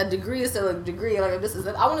I'm like, a degree is still a degree. Like,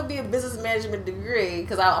 I want to be a business management degree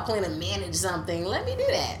because I plan to manage something. Let me do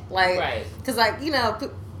that. Like, right. Because, like, you know,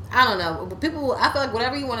 I don't know. People, I feel like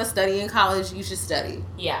whatever you want to study in college, you should study.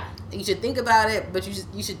 Yeah. You should think about it, but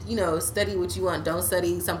you should, you know, study what you want. Don't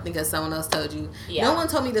study something because someone else told you. Yeah. No one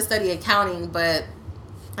told me to study accounting, but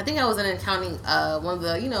I think I was in accounting, one of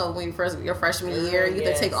the, you know, when your freshman year, you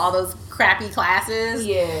had to take all those crappy classes.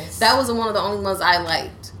 Yes. That was one of the only ones I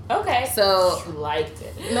liked. Okay. So. You liked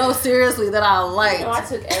it. No, seriously, that I liked. You know, I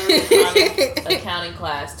took every accounting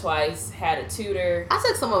class twice, had a tutor. I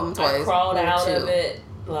took some of them twice. I crawled out of it.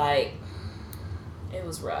 Like, it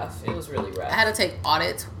was rough. It was really rough. I had to take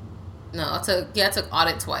audit. No, I took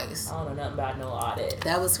audit twice. I don't know nothing about no audit.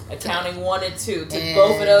 That was accounting 1 and 2. Took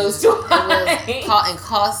both of those twice. It was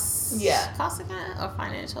costs. Yeah, cost accounting or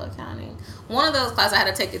financial accounting. One of those classes I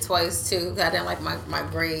had to take it twice too. Cause I didn't like my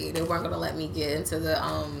grade. They weren't gonna let me get into the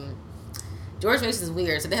George Mason is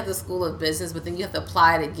weird. So they have the School of Business, but then you have to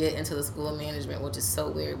apply to get into the School of Management, which is so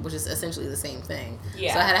weird. Which is essentially the same thing.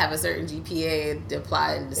 Yeah. So I had to have a certain GPA to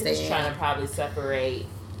apply and to stay in. Just trying to probably separate.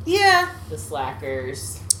 Yeah. The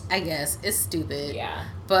slackers. I guess it's stupid. Yeah.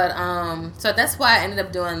 But so that's why I ended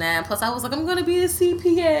up doing that. Plus I was like, I'm gonna be a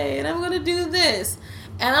CPA and I'm gonna do this.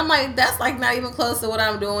 And I'm like, that's like not even close to what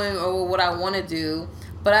I'm doing or what I want to do.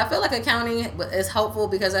 But I feel like accounting is helpful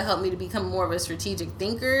because it helped me to become more of a strategic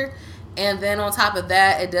thinker. And then on top of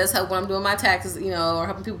that, it does help when I'm doing my taxes, you know, or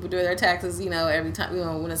helping people do their taxes, you know, every time, you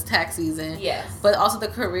know, when it's tax season. Yes. But also the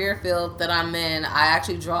career field that I'm in, I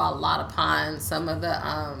actually draw a lot upon some of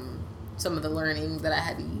the learning that I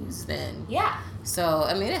had to use then. Yeah. So,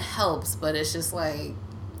 I mean, it helps, but it's just like,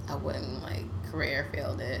 I wouldn't like career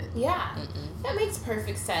field it. Yeah. Mm-mm. That makes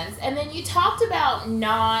perfect sense. And then you talked about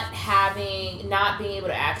not being able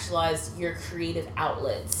to actualize your creative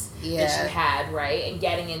outlets that you had, right? And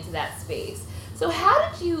getting into that space. So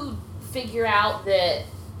how did you figure out that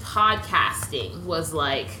podcasting was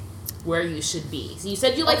like where you should be? So you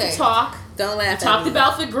said you like to talk. Don't laugh. You talked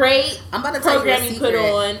about the great program you put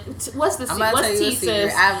on. What's the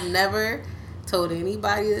secret? I've never told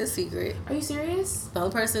anybody the secret. Are you serious? The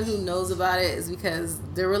only person who knows about it is because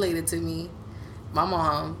they're related to me, my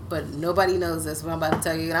mom, but nobody knows this, what I'm about to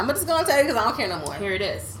tell you. And I'm just going to tell you because I don't care no more. Here it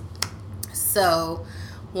is. So,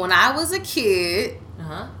 when I was a kid,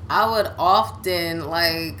 I would often,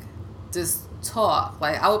 like, just talk.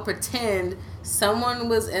 Like, I would pretend someone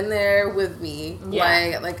was in there with me.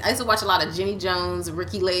 Yeah. Like I used to watch a lot of Jenny Jones,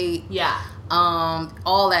 Ricky Lake. Yeah.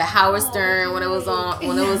 All that Howard Stern when it was on,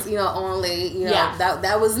 when it was, you know, on late, you know,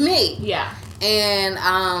 that was me. Yeah.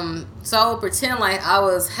 And so I would pretend like I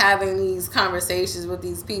was having these conversations with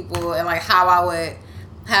these people and like how I would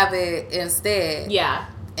have it instead. Yeah.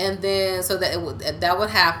 And then so that would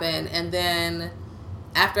happen, and then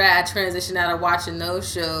after I transitioned out of watching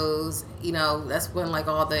those shows, you know, that's when like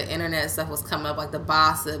all the internet stuff was coming up, like the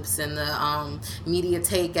gossips and the media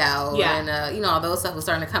takeout, and you know, all those stuff was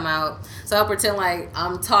starting to come out. So I pretend like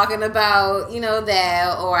I'm talking about, you know,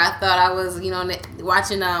 that, or I thought I was, you know,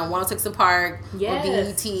 watching 106 in Park, or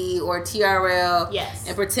BET or TRL,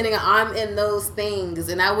 and pretending I'm in those things.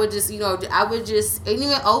 And I would just, you know, and even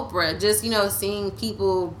Oprah, just, you know, seeing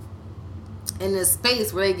people in this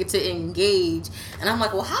space where they get to engage, and I'm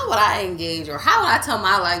like, well, how would I engage, or how would I tell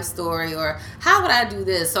my life story, or how would I do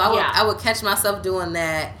this? So I would catch myself doing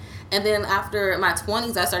that. And then after my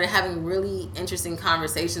 20s, I started having really interesting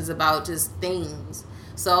conversations about just things.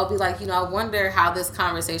 So I'll be like, you know, I wonder how this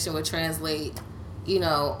conversation would translate, you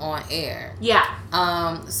know, on air. Yeah.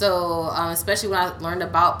 So especially when I learned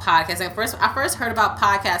about podcasting. I first heard about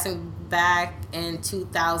podcasting back in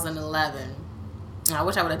 2011. I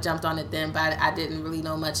wish I would have jumped on it then, but I didn't really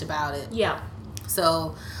know much about it. Yeah.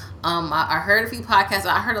 So I heard a few podcasts.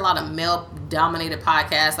 I heard a lot of male-dominated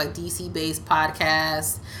podcasts, like DC-based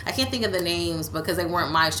podcasts. I can't think of the names because they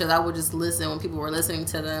weren't my shows. I would just listen when people were listening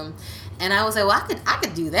to them. And I was like, well, I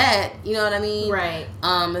could do that. You know what I mean? Right.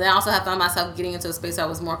 And then I also have found myself getting into a space where I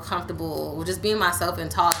was more comfortable with just being myself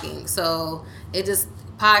and talking. So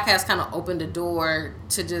podcast kind of opened the door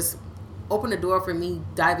for me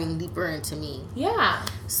diving deeper into me. Yeah.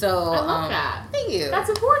 So I love that. Thank you. That's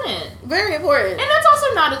important. Very important. And that's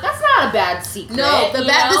also not a bad secret. No,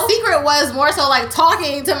 the secret was more so like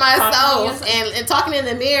talking to myself and talking in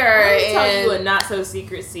the mirror. Let me tell you a not so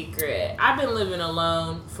secret. I've been living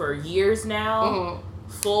alone for years now.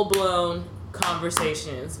 Mm-hmm. Full blown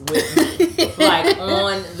conversations with me, like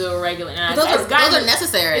on the regular. And those are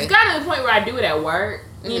necessary. It's gotten to the point where I do it at work.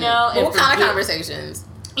 You know, what kind of conversations?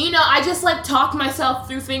 You know, I just like talk myself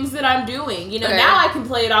through things that I'm doing. You know, now I can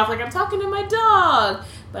play it off like I'm talking to my dog.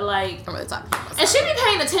 But like, I'm really talking to myself. And she be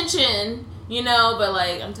paying attention, you know, but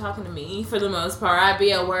like, I'm talking to me for the most part. I'd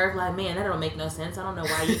be at work like, man, that don't make no sense. I don't know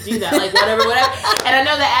why you do that. Like, whatever. And I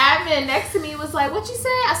know the admin next to me was like, what you say?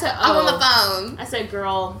 I said, I'm on the phone. I said,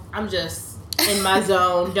 girl, I'm just in my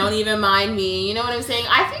zone. Don't even mind me. You know what I'm saying?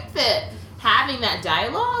 I think that having that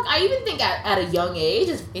dialogue, I even think at a young age,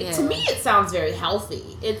 to me it sounds very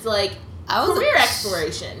healthy. It's like career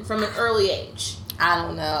exploration from an early age. I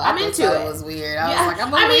don't know. I'm into it. It was weird. I was like,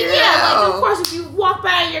 I'm a weirdo. Like, of course, if you walk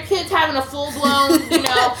by and your kid's having a full-blown, you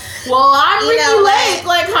know, well, I'm Ricky Lake,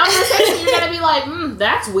 like, conversation, you're going to be like,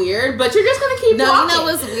 that's weird, but you're just going to keep walking. You know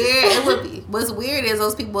what's weird? What's weird is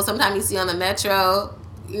those people sometimes you see on the metro,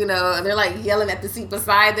 you know, and they're like yelling at the seat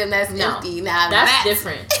beside them that's empty. Now that's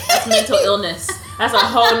different. That's mental illness. That's a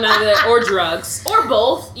whole nother, or drugs, or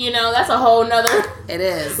both, you know, that's a whole nother. It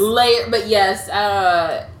is. Layer, but yes,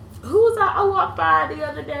 who was I walked by the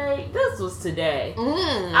other day? This was today.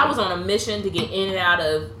 I was on a mission to get in and out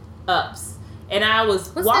of Ups. And I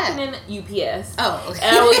was walking in UPS. Oh, okay.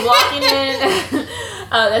 And I was walking in.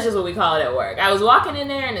 That's just what we call it at work. I was walking in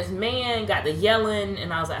there, and this man got the yelling,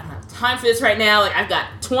 and I was like, I don't have time for this right now. Like, I've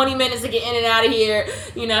got 20 minutes to get in and out of here.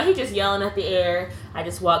 You know, he just yelling at the air. I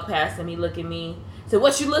just walked past him. He looked at me. Said,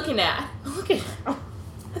 what you looking at? I'm looking at him.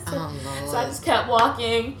 So I just kept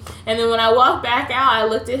walking. And then when I walked back out, I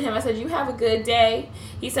looked at him. I said, you have a good day.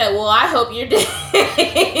 He said, well, I hope your day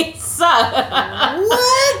sucks.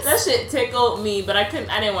 What? That shit tickled me, but I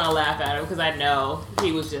didn't want to laugh at him because I know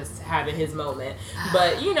he was just having his moment.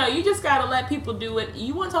 But, you know, you just got to let people do it.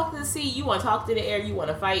 You want to talk to the sea, you want to talk to the air, you want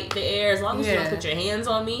to fight the air. As long as you don't put your hands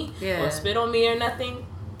on me or spit on me or nothing.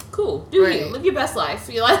 Cool. Do you. Live your best life.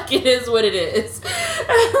 Feel like it is what it is. So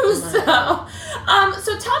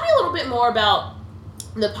tell me a little bit more about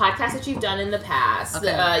the podcast that you've done in the past,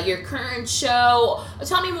 your current show.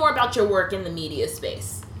 Tell me more about your work in the media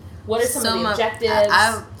space. What are some of the objectives?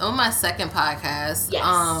 On my second podcast, yes.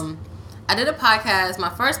 I did a podcast. My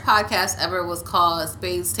first podcast ever was called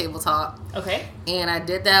Spades Table Talk. Okay. And I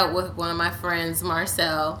did that with one of my friends,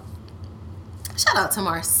 Marcel. Shout out to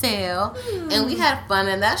Marcel. And we had fun,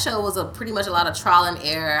 and that show was pretty much a lot of trial and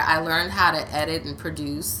error. I learned how to edit and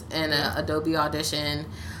produce in Adobe Audition.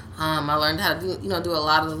 I learned how to do a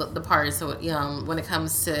lot of the parts. So when it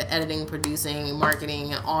comes to editing, producing,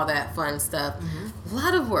 marketing, and all that fun stuff, a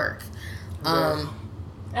lot of work.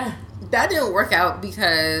 That didn't work out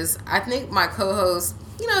because I think my co-host,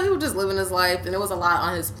 he was just living his life, and it was a lot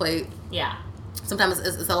on his plate. Yeah. Sometimes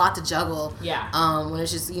it's a lot to juggle. Yeah. When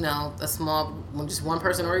it's just, when just one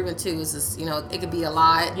person or even two, it's just, it could be a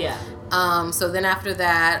lot. Yeah. So then after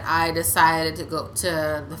that, I decided to go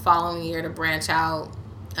to the following year to branch out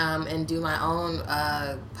and do my own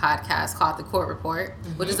podcast called The Court Report,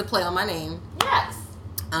 which is a play on my name. Yes.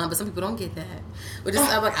 But some people don't get that. Which is,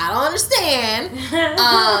 I'm like, I don't understand.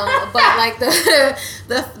 But like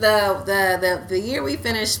the year we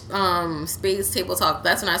finished Spades Table Talk,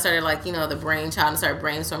 that's when I started the brainchild and started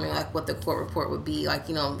brainstorming like what the court report would be, like,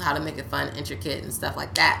 how to make it fun, intricate, and stuff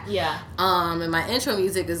like that. Yeah. And my intro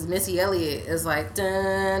music is Missy Elliott is like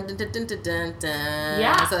dun dun dun dun dun dun. dun.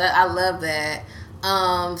 Yeah. So I love that.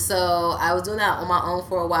 So I was doing that on my own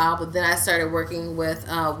for a while, but then I started working with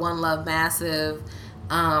One Love Massive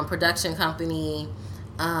production company,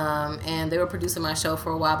 and they were producing my show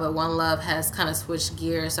for a while, but One Love has kind of switched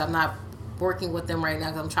gears, so I'm not working with them right now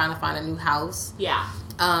because I'm trying to find a new house. Yeah.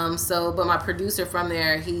 But my producer from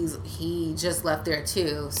there, he just left there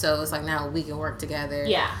too, so it's like now we can work together.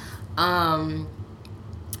 Yeah.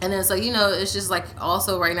 And then, so, it's just like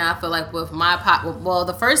also right now I feel like with my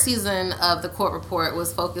the first season of The Court Report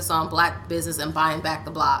was focused on Black business and buying back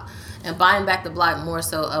the block. and buying back the block more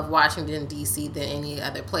so of Washington, D.C. than any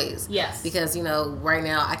other place. Yes. Because, right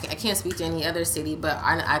now, I can't speak to any other city, but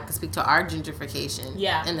I can speak to our gentrification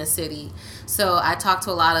in the city. So I talk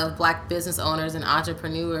to a lot of Black business owners and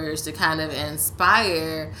entrepreneurs to kind of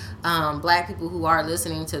inspire Black people who are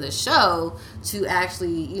listening to the show to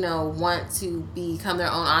actually, want to become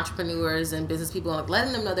their own entrepreneurs and business people, and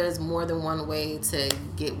letting them know there's more than one way to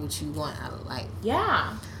get what you want out of life.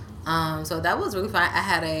 Yeah. So that was really fun. I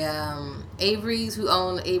had Avery's, who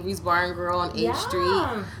owned Avery's Bar and Grill on H Street.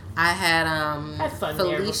 I had fun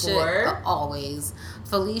Felicia. there before. Always.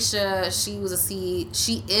 Felicia, she is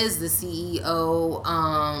the CEO,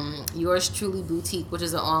 Yours Truly Boutique, which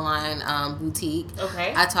is an online boutique.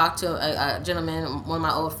 Okay. I talked to a gentleman, one of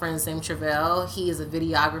my old friends named Travell. He is a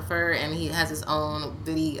videographer, and he has his own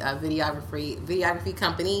videography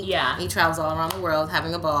company. Yeah. He travels all around the world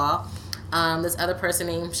having a ball. This other person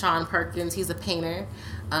named Sean Perkins, he's a painter.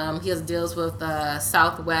 He has deals with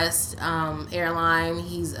Southwest Airline.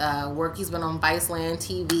 He's been on Viceland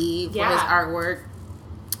TV for his artwork.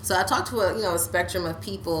 So I talked to a spectrum of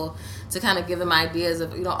people to kind of give them ideas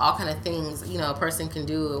of all kind of things a person can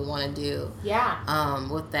do and want to do. Yeah.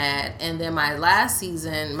 With that, and then my last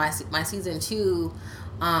season, my season 2.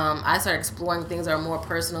 I started exploring things that are more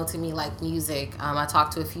personal to me, like music. I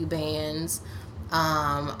talked to a few bands.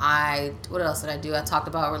 What else did I do? I talked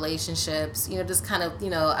about relationships, just kind of,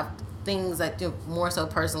 things that more so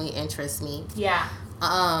personally interest me. Yeah.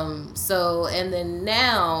 So, and then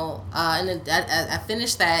now, and then I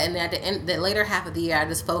finished that, and then at the later half of the year, I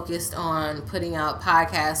just focused on putting out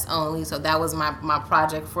podcasts only. So that was my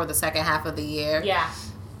project for the second half of the year. Yeah.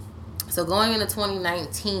 So going into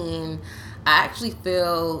 2019, I actually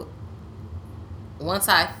feel once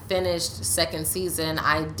I finished second season,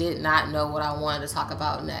 I did not know what I wanted to talk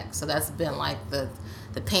about next. So that's been like the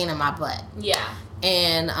pain in my butt. Yeah.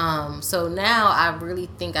 And so now I really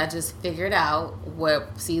think I just figured out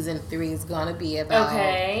what season 3 is gonna be about.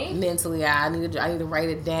 Okay. Mentally, I need to write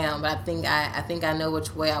it down, but I think I know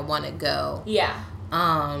which way I want to go. Yeah.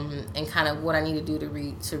 And kind of what I need to do to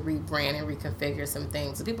rebrand and reconfigure some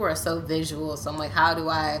things. So people are so visual, so I'm like, how do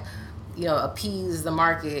I appease the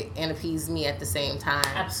market and appease me at the same time?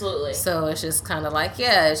 Absolutely. So it's just kind of like,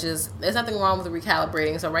 there's nothing wrong with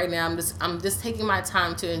recalibrating. So right now I'm just taking my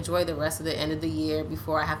time to enjoy the rest of the end of the year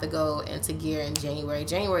before I have to go into gear in January.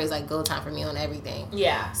 January is like go time for me on everything.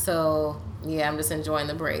 Yeah. So yeah, I'm just enjoying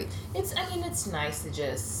the break. It's nice to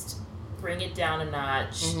just bring it down a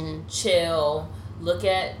notch, chill, look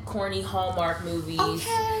at corny Hallmark movies,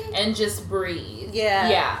 and just breathe.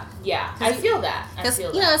 Yeah. I feel that. Because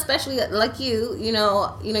especially like you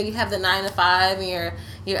have the 9 to 5 and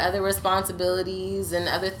your other responsibilities and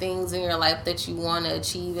other things in your life that you want to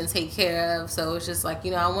achieve and take care of. So it's just like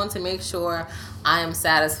I want to make sure I am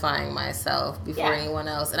satisfying myself before anyone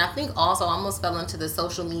else. And I think also I almost fell into the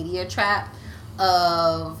social media trap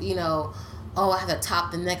of I have to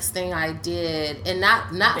top the next thing I did, and not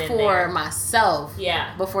for there. Myself,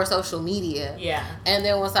 but for social media. Yeah. And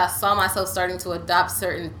then once I saw myself starting to adopt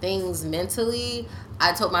certain things mentally,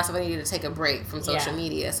 I told myself I needed to take a break from social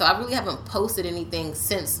media. So I really haven't posted anything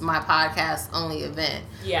since my podcast only event.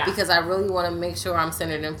 Yeah. Because I really want to make sure I'm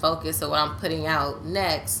centered and focused. So what I'm putting out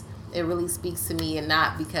next, it really speaks to me, and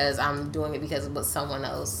not because I'm doing it because of what someone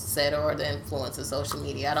else said or the influence of social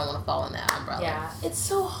media. I don't want to fall in that umbrella. Yeah, it's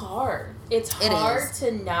so hard. It's hard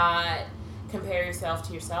to not compare yourself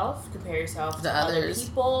to yourself, compare yourself to other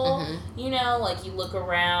people. Mm-hmm. Like you look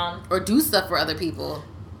around. Or do stuff for other people.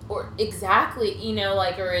 Or exactly,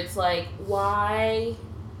 or it's like, why...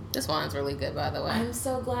 This wine's really good, by the way. I'm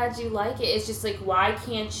so glad you like it. It's just like, why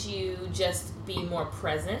can't you just be more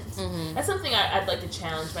present? Mm-hmm. That's something I'd like to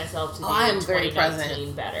challenge myself to do. I am very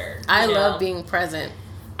present. Better. I love being present.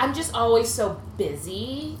 I'm just always so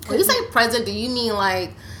busy. When you say present, do you mean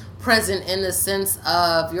like present in the sense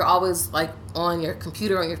of you're always like on your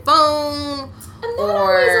computer, on your phone? I'm not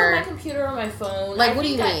always on my computer or my phone. Like, what do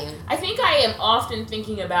you mean? I think I am often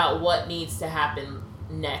thinking about what needs to happen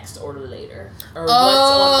next or later, or what's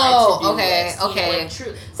on my to-do list. Okay.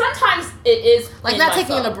 True. Sometimes it is like not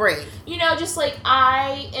taking a break. Just like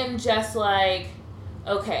I am just like,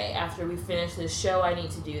 okay, after we finish this show, I need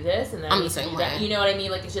to do this, and then I'm the same way. You know what I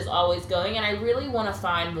mean? Like it's just always going, and I really want to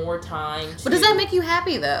find more time. But does that make you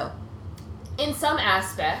happy though? In some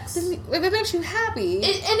aspects, if it makes you happy, and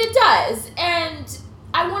it does, and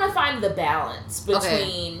I want to find the balance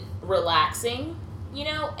between relaxing you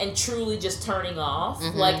know, and truly just turning off.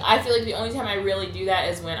 Like, I feel like the only time I really do that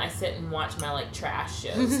is when I sit and watch my, like, trash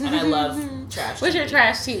shows. And I love trash TV. What's your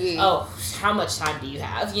trash TV? Oh, how much time do you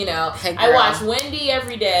have, you know? Hey, I watch Wendy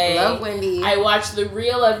every day. Love Wendy. I watch The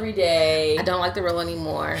Real every day. I don't like The Real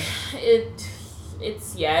anymore.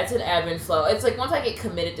 It's an ebb and flow. It's like once I get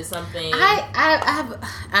committed to something.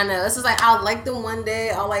 I know. It's just like I'll like them one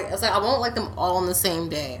day. I won't like them all on the same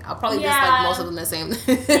day. I'll probably dislike most of them the same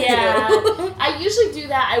day. Yeah. I usually do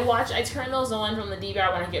that. I turn those on from the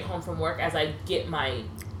DVR when I get home from work as I get my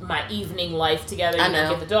evening life together, you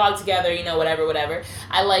know, get the dog together, you know, whatever.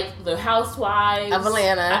 I like The Housewives of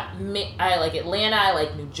Atlanta. I like Atlanta. I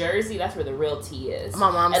like New Jersey. That's where the real tea is.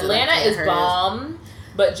 My mom's Atlanta is bomb.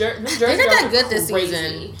 But Jersey they're not that good this crazy.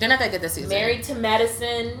 season. They're not that good this season. Married to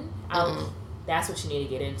Medicine. That's what you need to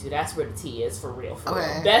get into. That's where the tea is, for real.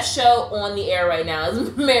 Real. Best show on the air right now is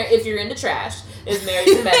if you're into trash, is Married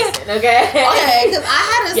to Medicine. Okay. Okay, because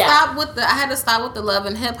I had to stop with the Love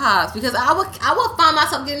and Hip Hop because I would find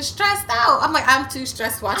myself getting stressed out. I'm like, I'm too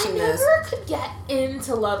stressed watching this. I never could get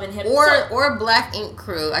into Love and Hip Hop or Black Ink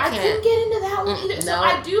Crew. I couldn't get into that one either. So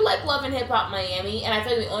I do like Love and Hip Hop Miami, and I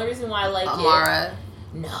feel like the only reason why I like Amara.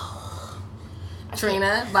 No.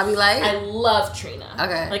 Trina, Bobby Light. I love Trina.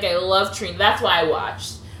 Okay. Like, I love Trina. That's why I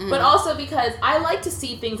watched. But also because I like to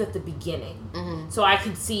see things at the beginning. So I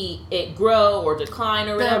can see it grow or decline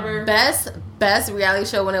or whatever. The best reality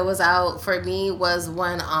show when it was out for me was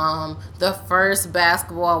when the first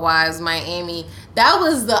Basketball Wives Miami. I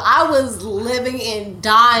was living and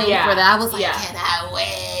dying for that. I was like, cannot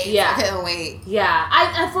wait. Yeah. I couldn't wait. Yeah.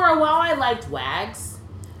 I for a while I liked Wags.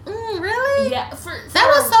 Really? Yeah. That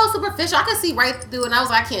was so superficial. I could see right through it, and I was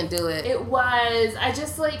like, I can't do it. It was. I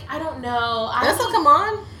just, like, I don't know. Come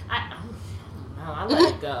on. I don't know. I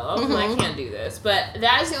let it go. I was like, I can't do this. But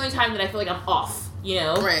that is the only time that I feel like I'm off, you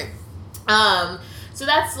know? Right. So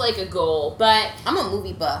that's, like, a goal. But I'm a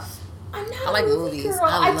movie buff. I'm not I like movies. Girl.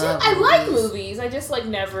 I like movies. I just, like,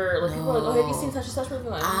 never, like, people are like, oh, have you seen such and such movie?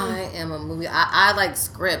 Like, I am a movie. I like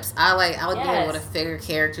scripts. I like being able to figure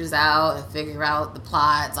characters out and figure out the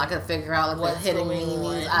plots. I can figure out, like, what hidden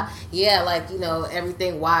meanings. Like, you know,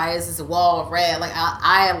 everything. Why is this wall red? Like,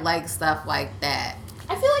 I like stuff like that.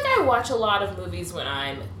 I feel like I watch a lot of movies when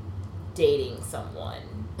I'm dating someone.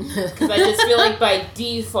 Because I just feel like by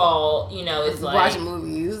default, you know, it's like... Watching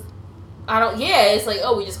movies. It's like,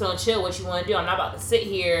 oh, we just gonna chill, what you want to do. I'm not about to sit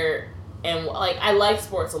here and, like, I like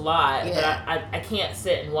sports a lot, but I can't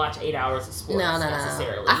sit and watch 8 hours of sports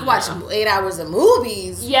necessarily. I can watch 8 hours of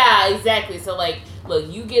movies. Yeah, exactly. So, like, look,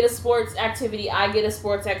 you get a sports activity, I get a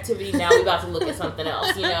sports activity, now we about to look at something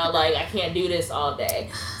else, you know? Like, I can't do this all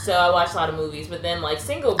day. So I watch a lot of movies, but then, like,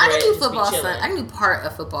 single break, I can do football Sunday. I can do part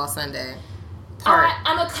of football Sunday.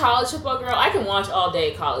 I'm a college football girl. I can watch all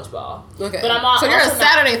day college ball. Okay. But so you're a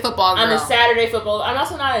Saturday football girl. I'm a Saturday football. I'm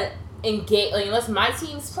also not engaged, like, unless my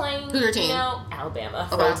team's playing. Who's your team? You know, Alabama.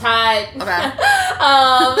 Okay. Roll Tide.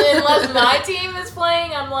 Okay. Unless my team is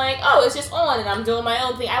playing, I'm like, oh, it's just on, and I'm doing my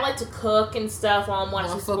own thing. I like to cook and stuff while I'm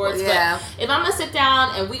watching sports. Yeah. But if I'm gonna sit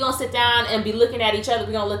down and we gonna sit down and be looking at each other,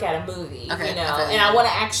 we gonna look at a movie. Okay. You know, and I want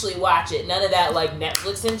to actually watch it. None of that, like,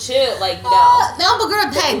 Netflix and chill. Like, no. No, but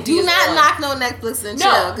girl, hey, do not knock no Netflix and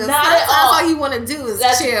chill. No, because not at all. All you want to do is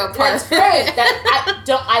chill. That's great.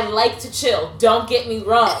 I like to chill. Don't get me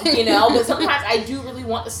wrong. You know, but sometimes I do really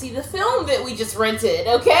want to see the film that we just rented.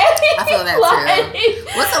 Okay. I feel that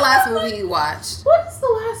too. What's the last movie you watched? What is the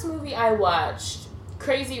last movie I watched?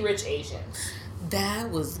 Crazy Rich Asians. That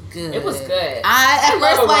was good. It was good. I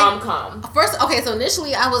love a rom-com. So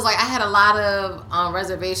initially I was like, I had a lot of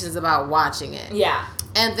reservations about watching it. Yeah.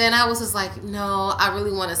 And then I was just like, no, I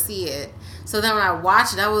really want to see it. So then when I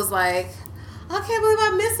watched it, I was like, I can't believe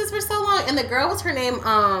I missed this for so long. And the girl, what's her name?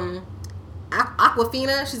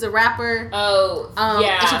 Aquafina. She's a rapper. Oh,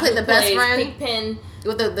 yeah. And she played the best friend. Pigpen.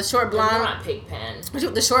 With the short blonde. No, not Pigpen.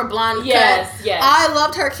 The short blonde. Yes, cut. yes. I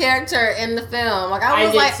loved her character in the film. Like I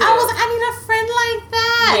was like, I need a friend like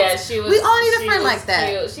that. Yeah, she was. We all need a friend like that.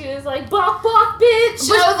 Cute. She was like, "Bok bok, bitch."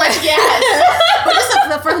 But I was like, yes. But just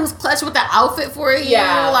the friend who's clutch with the outfit for you.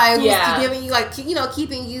 Yeah, like who's giving you, like, you know,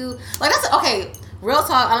 keeping you, like, that's okay. Real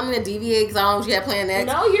talk. I don't mean to deviate because I don't know what you had planned next.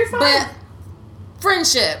 No, you're fine. But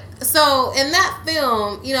friendship. So in that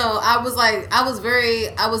film, you know, I was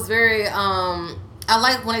very I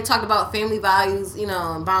like when they talked about family values, you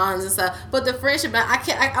know, and bonds and stuff. But the friendship,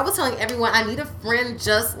 I was telling everyone, I need a friend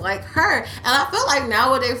just like her. And I feel like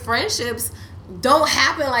nowadays friendships don't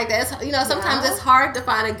happen like that. It's, you know, sometimes it's hard to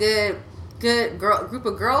find a good group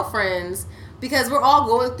of girlfriends because we're all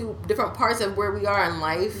going through different parts of where we are in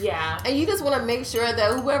life. Yeah. And you just want to make sure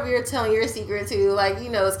that whoever you're telling your secret to, like, you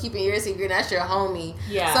know, is keeping your secret, and that's your homie.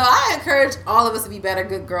 Yeah. So I encourage all of us to be better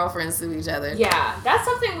good girlfriends to each other. Yeah. That's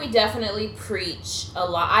something we definitely preach a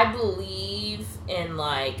lot. I believe in,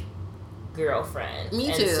 like, girlfriend Me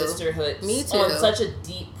and too. sisterhood. Me too. On such a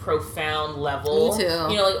deep, profound level. Me too.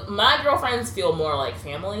 You know, like, my girlfriends feel more like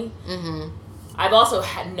family. Mm-hmm. I've also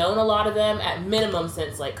known a lot of them at minimum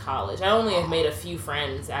since, like, college. I only have made a few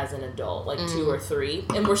friends as an adult, like 2 or 3,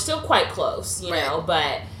 and we're still quite close, you know,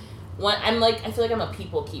 but I feel like I'm a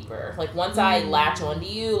people keeper. Like, once I latch onto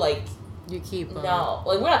you, like, you keep them. No,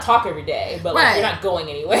 like, we're not talking every day, but, like, you're not going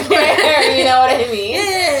anywhere. You know what I mean?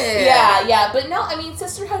 Yeah. But no, I mean,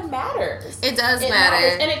 sisterhood matters. It does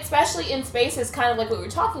matter. And especially in spaces kind of like what we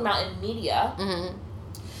were talking about in media. Mm-hmm.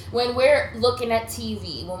 When we're looking at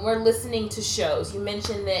TV, when we're listening to shows, you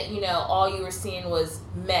mentioned that, you know, all you were seeing was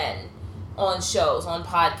men on shows, on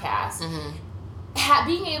podcasts. Mm-hmm.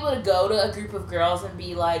 Being able to go to a group of girls and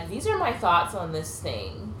be like, these are my thoughts on this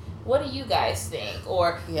thing. What do you guys think?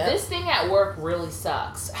 Or this thing at work really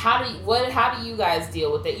sucks. How do you guys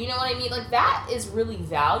deal with it? You know what I mean? Like, that is really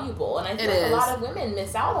valuable, and I think a lot of women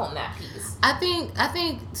miss out on that piece. I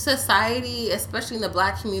think society, especially in the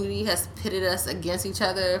Black community, has pitted us against each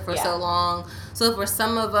other for so long. So for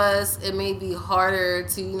some of us, it may be harder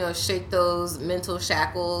to, you know, shake those mental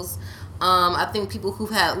shackles. I think people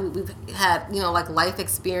we've had, you know, like, life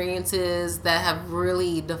experiences that have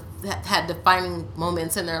really had defining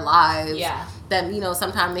moments in their lives that, you know,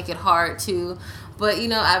 sometimes make it hard to. But, you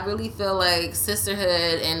know, I really feel like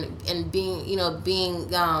sisterhood and being, you know, being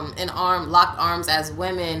in locked arms as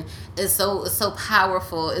women is so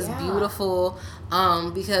powerful. It's beautiful.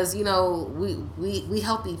 Because, you know, we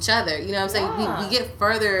help each other. You know what I'm saying? We get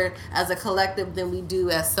further as a collective than we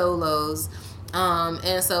do as solos.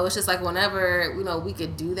 And so it's just like, whenever, you know, we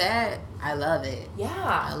could do that, I love it. Yeah.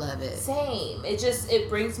 I love it. Same. It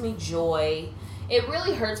brings me joy. It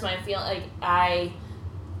really hurts when I feel like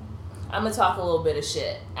I'm gonna talk a little bit of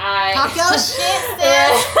shit. Talk your shit,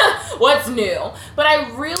 sis. What's new? But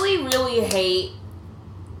I really, really hate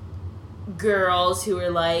girls who are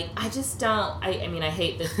like, I just don't, I mean, I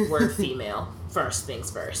hate the word female. First things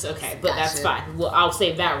first, okay, but that's fine. Well, I'll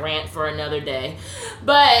save that rant for another day.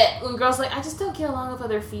 But when girls like, I just don't get along with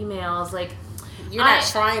other females, like, you're not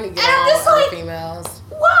trying to get along with other females.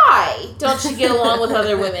 Why don't you get along with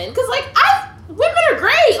other women? Because, like, women are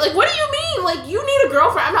great. Like, what do you mean? Like, you need a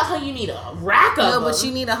girlfriend. I'm not telling you need a rack of them. No, but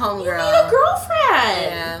you need a homegirl. You need a girlfriend.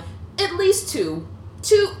 Yeah. At least 2.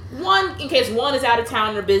 1, in case one is out of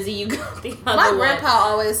town or busy, you got the other My grandpa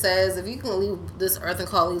always says, if you can leave this earth and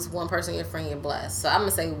call at least one person your friend, you're blessed. So I'm going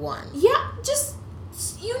to say 1. Yeah, just,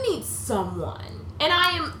 you need someone. And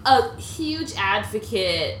I am a huge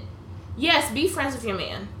advocate. Yes, be friends with your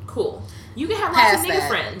man. Cool. You can have lots of nigga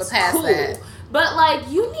friends. But past that. But, like,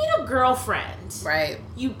 you need a girlfriend. Right.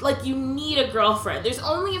 You need a girlfriend. There's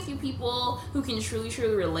only a few people who can truly,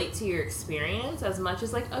 truly relate to your experience as much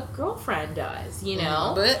as, like, a girlfriend does, you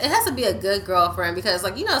know? But it has to be a good girlfriend because,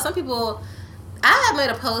 like, you know, some people... I have made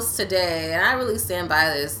a post today, and I really stand by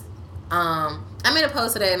this. I made a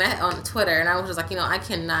post today on Twitter, and I was just like, you know, I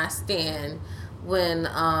cannot stand when,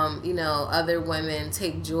 you know, other women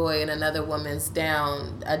take joy in another woman's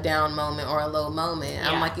down moment or a low moment. Yeah.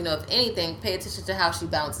 I'm like, you know, if anything, pay attention to how she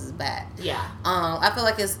bounces back. Yeah. I feel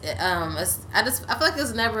like I feel like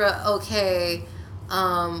it's never okay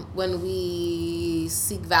when we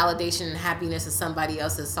seek validation and happiness in somebody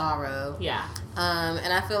else's sorrow. Yeah.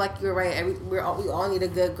 And I feel like you're right. We all need a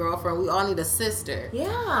good girlfriend. We all need a sister.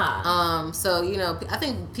 Yeah. So, you know, I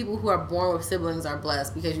think people who are born with siblings are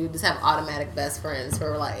blessed because you just have automatic best friends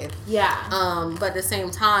for life. Yeah. But at the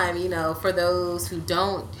same time, you know, for those who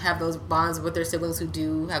don't have those bonds with their siblings, who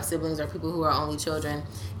do have siblings or people who are only children,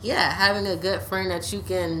 having a good friend that you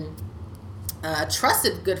can... a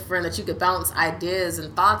trusted good friend that you could bounce ideas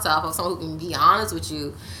and thoughts off of, someone who can be honest with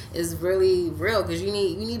you, is really real, because you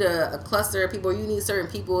need a cluster of people. You need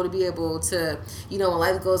certain people to be able to, you know, when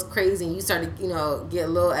life goes crazy and you start to, you know, get a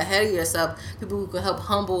little ahead of yourself, people who can help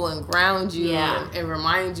humble and ground you and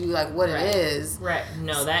remind you, like, what it is. Right.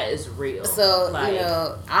 No, that is real. So, like, you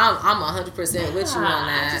know, I'm 100% with you on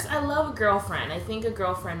that. I love a girlfriend. I think a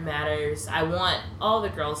girlfriend matters. I want all the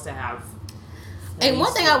girls to have. And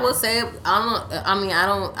one thing I will say,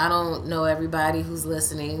 I don't know everybody who's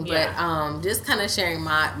listening, but just kind of sharing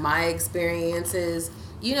my experiences.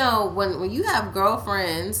 You know, when you have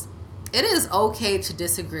girlfriends, it is okay to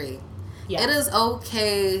disagree. Yeah. It is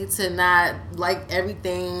okay to not like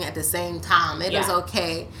everything at the same time. It is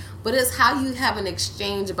okay, but it's how you have an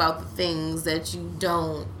exchange about the things that you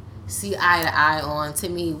don't see eye to eye on, to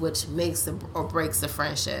me, which makes or breaks the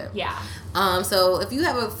friendship. Yeah. So if you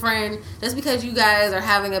have a friend, just because you guys are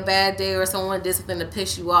having a bad day or someone did something to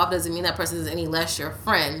piss you off doesn't mean that person is any less your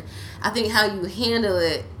friend. I think how you handle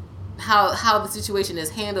it, how the situation is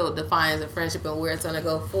handled defines a friendship and where it's going to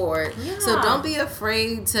go forward. Yeah. So don't be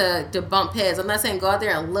afraid to bump heads. I'm not saying go out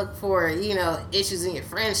there and look for, issues in your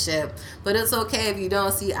friendship, but it's okay if you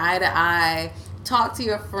don't see eye to eye. Talk to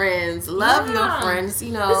your friends. Love your friends,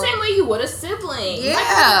 The same way you would a sibling.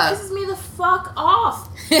 Yeah. This pisses me the fuck off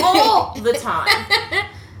all the time.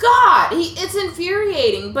 God, it's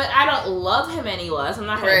infuriating, but I don't love him any less. I'm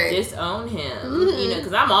not going to disown him,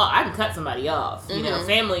 because I can cut somebody off,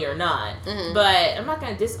 family or not. Mm-hmm. But I'm not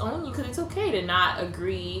going to disown you because it's okay to not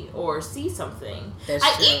agree or see something. That's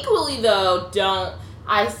true. Equally, though,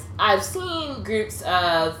 I've seen groups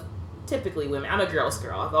of typically women. I'm a girl's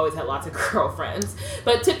girl. I've always had lots of girlfriends,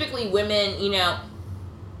 but typically women,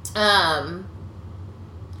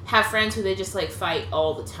 have friends who they just like fight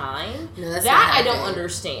all the time. No, that I don't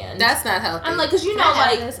understand. That's not healthy. I'm like, because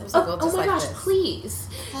oh my gosh, please.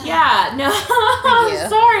 Yeah, no,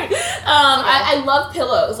 sorry. I love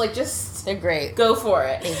pillows. Like, just they're great. Go for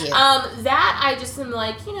it. Thank you. That I just am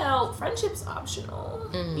like, friendship's optional.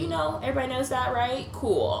 Mm-hmm. Everybody knows that, right?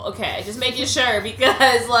 Cool. Okay, just making sure because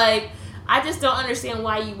I just don't understand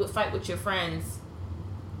why you would fight with your friends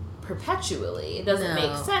perpetually. It doesn't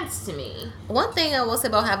make sense to me. One thing I will say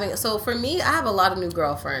about so for me, I have a lot of new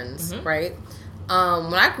girlfriends, right?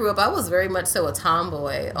 When I grew up, I was very much so a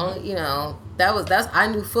tomboy. Only, I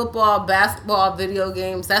knew football, basketball, video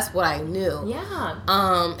games. That's what I knew.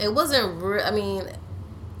 Yeah. It wasn't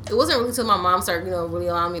it wasn't really until my mom started, really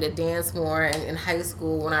allowing me to dance more in high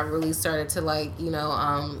school when I really started to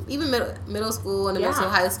even middle school and middle school,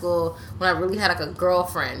 high school, when I really had a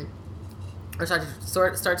girlfriend. Or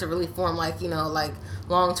start to really form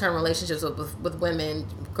long-term relationships with women,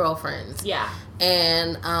 girlfriends. Yeah.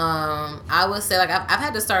 And I would say I've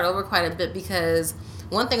had to start over quite a bit because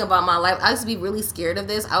one thing about my life, I used to be really scared of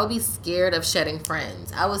this. I would be scared of shedding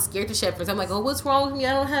friends. I was scared to shed friends. I'm like, what's wrong with me?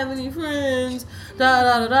 I don't have any friends. Da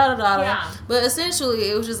da da da da da. Yeah. But essentially,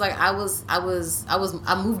 it was just I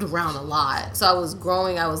moved around a lot. So I was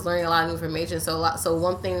growing. I was learning a lot of information. So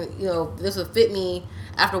one thing, this would fit me.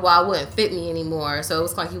 After a while, it wouldn't fit me anymore. So it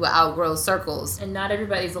was like you would outgrow circles. And not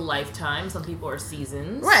everybody's a lifetime. Some people are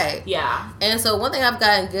seasons. Right. Yeah. And so one thing I've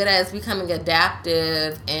gotten good at is becoming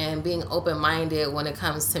adaptive and being open-minded when it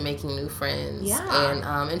comes to making new friends.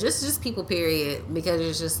 Yeah. And just people, period. Because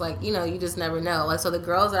it's just you just never know. So the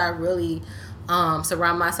girls that I really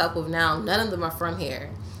surround myself with now, none of them are from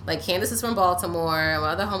here. Candace is from Baltimore. My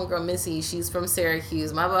other homegirl, Missy, she's from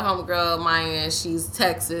Syracuse. My other homegirl, Maya, she's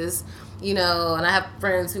Texas. And I have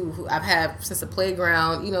friends who I've had since the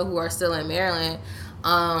playground, who are still in Maryland. But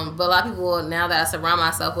a lot of people now that I surround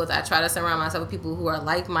myself with, I try to surround myself with people who are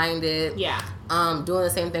like-minded. Yeah. Doing the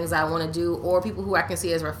same things I want to do, or people who I can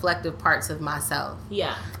see as reflective parts of myself.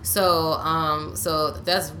 Yeah. So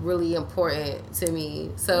that's really important to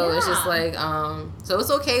me. So it's just so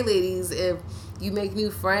it's okay, ladies, if you make new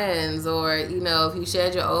friends or, if you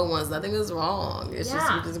shed your old ones, nothing is wrong. It's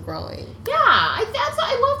just you're just growing. Yeah,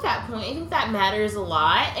 I love that point. I think that matters a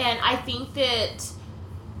lot. And I think that,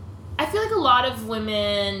 I feel like a lot of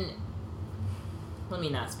women, let me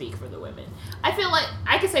not speak for the women. I feel like,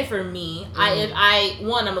 I could say for me, I'm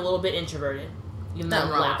a little bit introverted. Nothing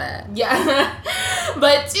wrong with that. Yeah.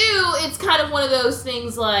 But two, it's kind of one of those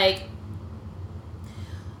things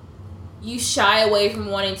you shy away from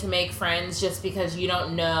wanting to make friends just because you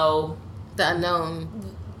don't know the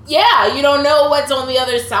unknown. Yeah, you don't know what's on the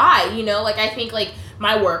other side. I think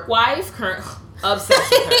my work wife,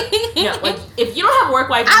 obsessed with her. If you don't have a work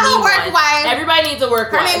wife, I have a work wife. Everybody needs a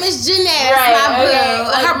work wife. Her name is Jeanette.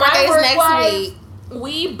 Right, her birthday's next week.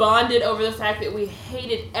 We bonded over the fact that we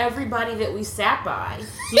hated everybody that we sat by.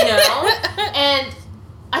 And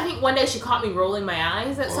I think one day she caught me rolling my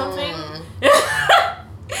eyes at something.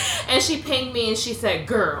 And she pinged me and she said,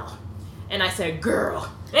 "Girl." And I said, "Girl."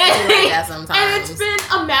 And it's been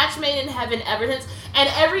a match made in heaven ever since. And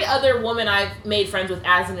every other woman I've made friends with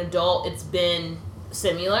as an adult, it's been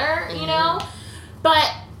similar, But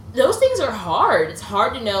those things are hard. It's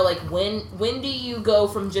hard to know, when do you go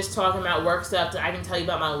from just talking about work stuff to I can tell you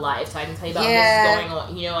about my life, to I can tell you about what's going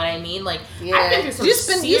on, you know what I mean? I've been through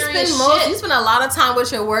some serious shit. You spend a lot of time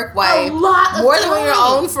with your work wife. A lot of more time. than with your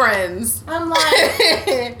own friends. I'm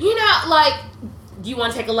do you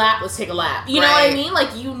want to take a lap? Let's take a lap. You know what I mean?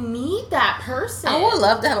 You need that person. I would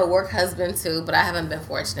love to have a work husband too, but I haven't been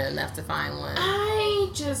fortunate enough to find one.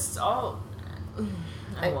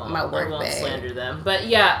 I won't bag. Slander them, but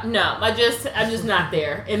yeah, no, I'm just not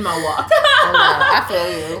there in my walk. I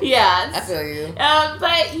feel you. Yeah, I feel you.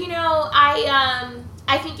 But you know,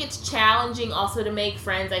 I think it's challenging also to make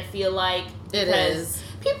friends. I feel like it is.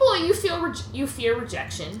 People, you fear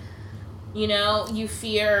rejection. You know, you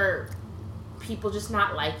fear people just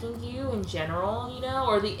not liking you in general. You know,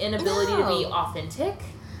 or the inability to be authentic.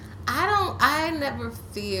 I never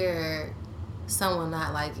fear someone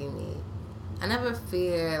not liking me. I never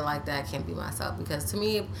fear like that I can't be myself, because to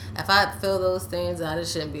me, if I feel those things, I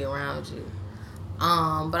just shouldn't be around you.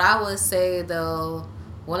 But I would say though,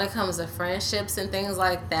 when it comes to friendships and things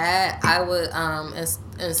like that, I would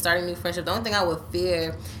and starting new friendship, the only thing I would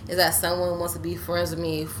fear is that someone wants to be friends with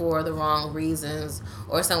me for the wrong reasons,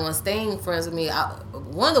 or someone staying friends with me.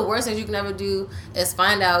 One of the worst things you can ever do is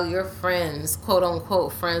find out you're friends, quote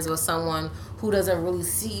unquote friends, with someone who doesn't really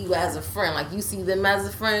see you as a friend. Like, you see them as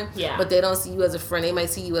a friend, but they don't see you as a friend. They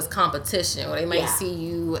might see you as competition, or they might see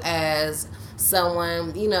you as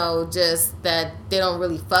someone, you know, just that they don't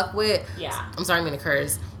really fuck with. Yeah. I'm sorry, I'm gonna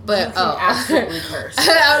curse. But you can absolutely curse.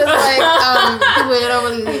 I was like,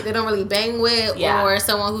 people they don't really bang with, or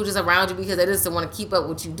someone who just around you because they just want to keep up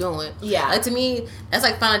what you doing. Yeah. Like, to me, that's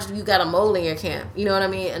like finding out you got a mole in your camp. You know what I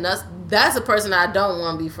mean? And that's a person I don't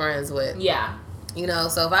want to be friends with. Yeah. You know,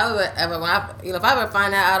 so if I ever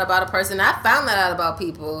find that out about a person, I found that out about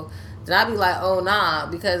people, then I'd be like, oh nah,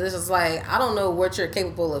 because it's just like, I don't know what you're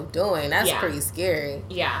capable of doing. That's pretty scary.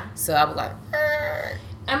 Yeah. So I was like,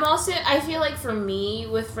 I feel like for me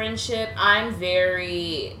with friendship, I'm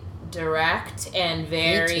very direct and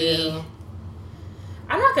very,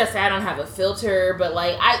 I'm not gonna say I don't have a filter, but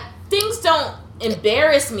like things don't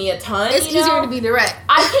embarrass me a ton. It's easier to be direct.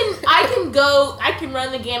 I can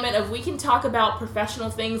run the gamut of, we can talk about professional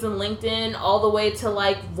things in LinkedIn all the way to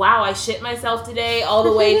like, wow, I shit myself today, all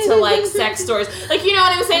the way to like sex stories. Like, you know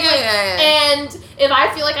what I'm saying? And if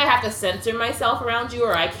I feel like I have to censor myself around you,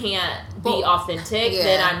 or I can't be authentic,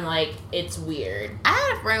 then I'm like, it's weird. I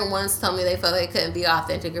had a friend once tell me they felt they couldn't be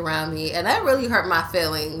authentic around me, and that really hurt my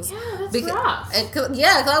feelings. Yeah, that's rough. Because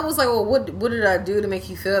I was like, well, what did I do to make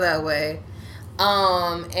you feel that way?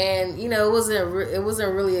 And you know, it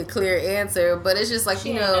wasn't really a clear answer, but it's just like, I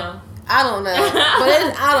don't know, I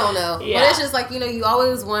don't know, but it's just like, you know, you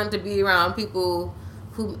always want to be around people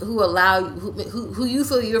who allow you, who you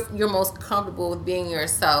feel you're most comfortable with being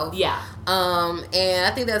yourself. Yeah. And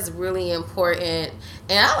I think that's really important.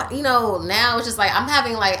 And now it's just like I'm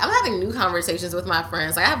having new conversations with my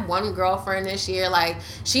friends. Like, I have one girlfriend this year, like,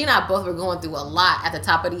 she and I both were going through a lot at the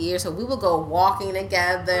top of the year, so we would go walking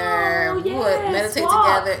together. We would meditate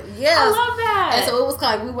together. Yes. I love that. And so it was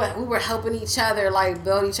kind of like we were helping each other, like,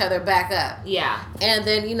 build each other back up. Yeah. And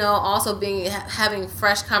then, you know, also having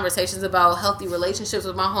fresh conversations about healthy relationships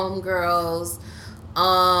with my homegirls.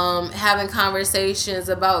 Having conversations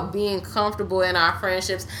about being comfortable in our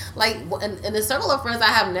friendships. Like, in the circle of friends I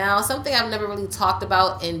have now, something I've never really talked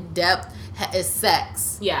about in depth is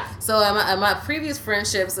sex. Yeah. So in my previous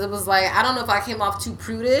friendships, it was like, I don't know if I came off too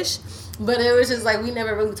prudish, but it was just like, we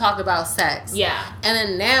never really talked about sex. Yeah. And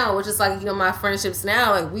then now, which is like, you know, my friendships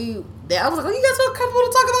now, like, I was like, oh, you guys feel comfortable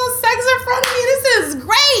to talk about sex in front of me? This is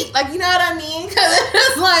great. Like, you know what I mean? Because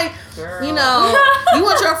it's like, girl, you know, you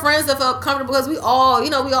want your friends to feel comfortable, because we all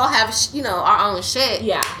have, you know, our own shit.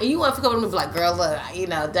 Yeah. And you want to feel comfortable to be like, girl, look, you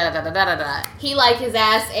know, da-da-da-da-da-da. He like his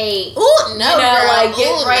ass ate. Ooh, no, you know, girl. Like,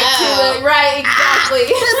 get to it. Right,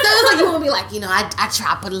 exactly. So it's like, you want to be like, you know, I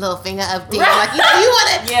try to put a little finger up there. Right. Like, you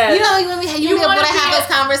want to, you know, you want to have this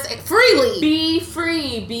conversation freely. Be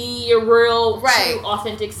free. Be your real, true,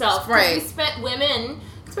 authentic self. Right. We spent women,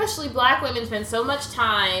 especially black women, spend so much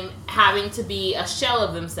time having to be a shell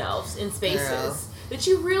of themselves in spaces that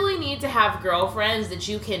you really need to have girlfriends that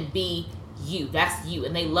you can be you. That's you,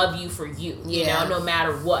 and they love you for you. You know, no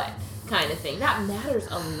matter what kind of thing. That matters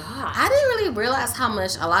a lot. I didn't really realize how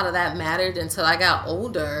much a lot of that mattered until I got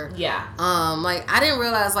older. Yeah. Like, I didn't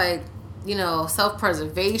realize, like, you know,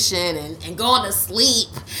 self-preservation and going to sleep.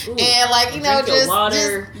 Ooh, and, like, you know, just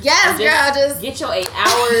water. Just get your 8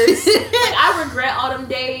 hours. Like, I regret all them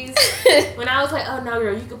days when I was like, oh no,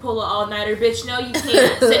 girl, you can pull an all-nighter. Bitch, no, you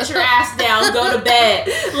can't. Sit your ass down, go to bed.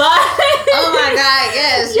 Like, oh my God,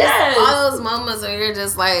 yes. Just all those moments where you're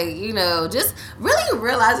just like, you know, just really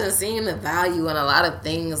realizing, seeing the value in a lot of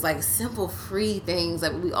things, like simple, free things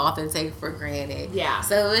that we often take for granted. Yeah.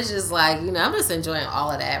 So it's just like, you know, I'm just enjoying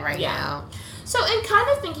all of that right now. So, in kind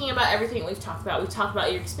of thinking about everything we've talked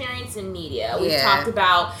about your experience in media. We've talked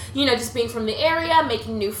about, you know, just being from the area,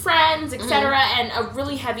 making new friends, etc., and a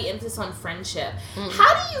really heavy emphasis on friendship.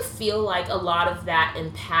 How do you feel like a lot of that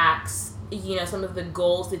impacts you know, some of the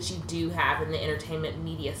goals that you do have in the entertainment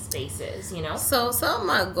media spaces, you know? So some of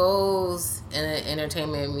my goals in the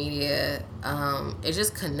entertainment media is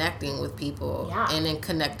just connecting with people and then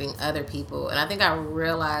connecting other people. And I think I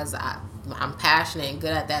realized I'm passionate and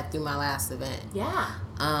good at that through my last event. Yeah.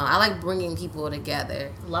 I like bringing people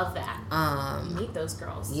together. Love that. Meet those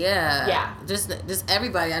girls. Yeah. Yeah. Just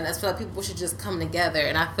everybody. I just feel like people should just come together.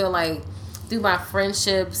 And I feel like through my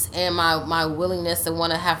friendships and my willingness to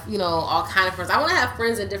want to have, you know, all kind of friends. I want to have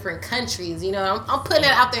friends in different countries. You know, I'm putting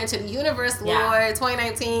it out there into the universe, Lord.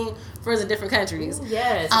 2019, friends in different countries. Ooh,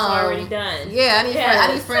 yes, it's already done. Yeah,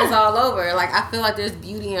 I need friends all over. Like, I feel like there's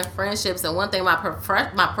beauty in friendships. And one thing my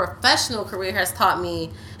professional career has taught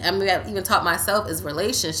me, and maybe I've even taught myself, is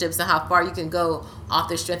relationships and how far you can go off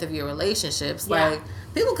the strength of your relationships. Yeah. Like,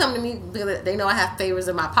 people come to me because they know I have favors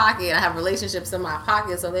in my pocket. And I have relationships in my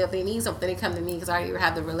pocket. So if they need something, they come to me because I already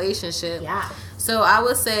have the relationship. Yeah. So I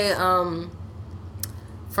would say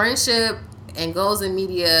friendship and goals in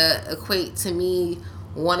media equate to me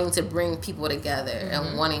wanting to bring people together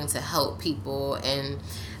and wanting to help people. And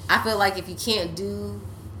I feel like if you can't do,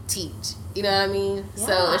 teach. You know what I mean? Yeah.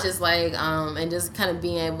 So it's just like, and just kind of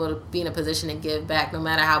being able to be in a position to give back, no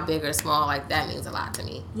matter how big or small, like that means a lot to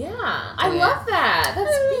me. Yeah, I love that.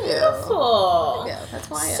 That's beautiful. Yeah, that's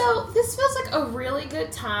why. So this feels like a really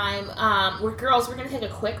good time. We're going to take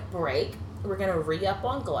a quick break. We're going to re-up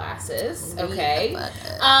on glasses, okay?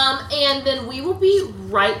 And then we will be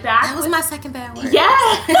right back. That was my second bad word.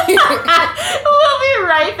 Yeah. We'll be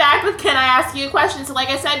right back with Can I Ask You a Question? So like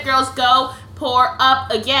I said, girls, go pour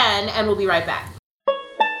up again, and we'll be right back.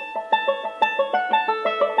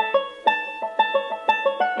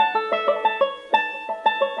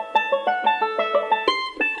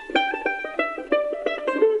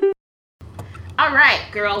 All right,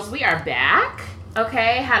 girls, we are back.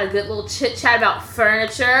 Okay, had a good little chit chat about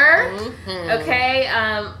furniture. Okay,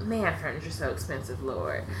 man, furniture's so expensive,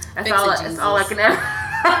 Lord. That's all I can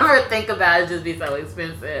ever think about is just be so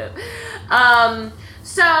expensive.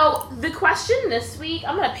 So the question this week,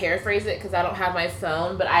 I'm gonna paraphrase it because I don't have my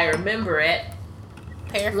phone, but I remember it.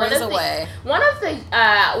 Paraphrase away. One of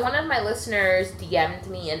my listeners DM'd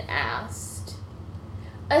me and asked,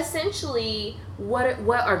 essentially, what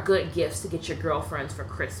are good gifts to get your girlfriends for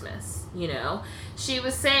Christmas? You know, she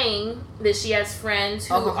was saying that she has friends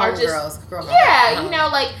who are just girls. You know,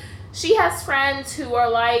 like she has friends who are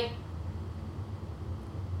like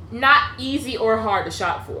not easy or hard to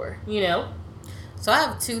shop for. You know. So I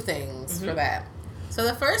have two things for that. So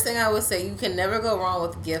the first thing I would say, you can never go wrong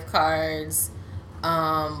with gift cards,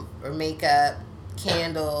 or makeup,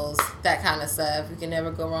 candles, that kind of stuff. You can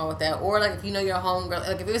never go wrong with that. Or like if you know your homegirl,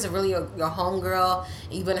 like if it was really your homegirl,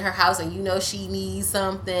 and you've been in her house and you know she needs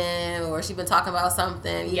something, or she's been talking about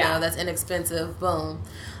something, you know, that's inexpensive, boom.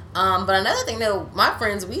 But another thing that my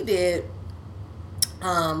friends, we did, which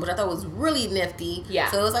I thought was really nifty.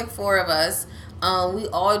 Yeah. So it was like 4 of us. We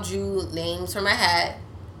all drew names from a hat,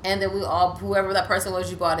 and then whoever that person was,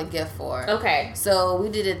 you bought a gift for. Okay. So we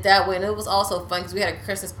did it that way, and it was also fun because we had a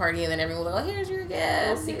Christmas party, and then everyone was like, "Oh, here's your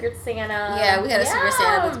gift." Secret Santa. Yeah, we had a Secret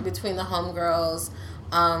Santa between the homegirls.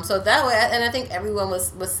 So that way, and I think everyone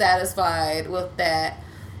was satisfied with that.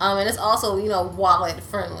 And it's also, you know, wallet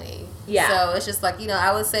friendly. Yeah. So it's just like, you know,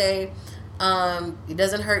 I would say, it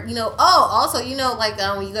doesn't hurt, you know. Oh, also, you know, like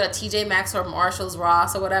when you go to TJ Maxx or Marshall's,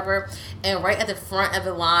 Ross, or whatever, and right at the front of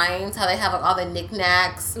the lines, how they have like all the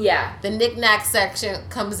knickknacks. Yeah. The knickknack section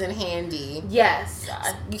comes in handy. Yes.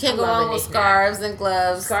 You can't go wrong with scarves and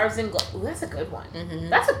gloves. Scarves and gloves. Ooh, that's a good one.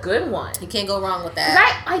 That's a good one. You can't go wrong with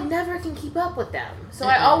that. I never can keep up with them, so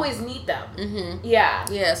I always need them. Yeah.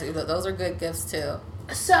 Yeah. So those are good gifts too.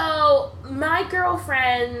 So, my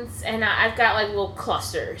girlfriends, and I've got, like, little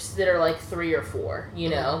clusters that are, like, 3 or 4, you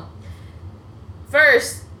know?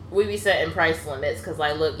 First, we be setting price limits, because,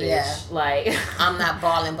 like, look, bitch, like... I'm not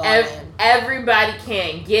balling. Everybody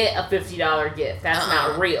can't get a $50 gift. That's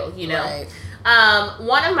not real, you know? Right.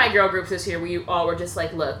 One of my girl groups this year, we all were just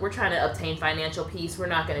like, look, we're trying to obtain financial peace. We're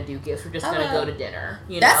not going to do gifts. We're just going to go to dinner.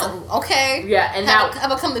 You know? Okay. Yeah, and now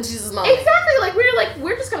have a come to Jesus moment. Exactly.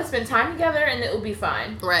 We're just going to spend time together, and it will be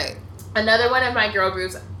fine. Right. Another one of my girl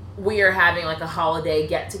groups, we are having like a holiday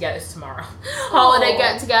get together tomorrow. Holiday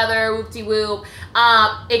get together, whoop de whoop.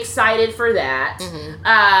 Excited for that.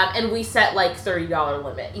 And we set like $30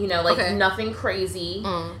 limit. You know, like nothing crazy.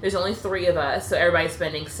 There's only 3 of us, so everybody's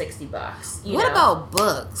spending $60. What about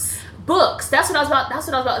books? Books. That's what I was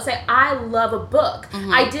about to say. I love a book.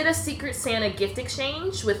 I did a Secret Santa gift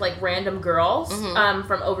exchange with like random girls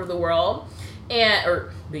from over the world.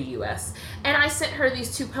 Or the U.S. And I sent her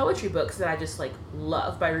these 2 poetry books that I just like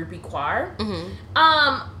love by Rupi Kaur.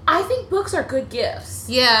 I I think books are good gifts.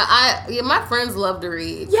 Yeah, my friends love to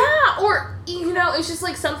read. Yeah, or, you know, it's just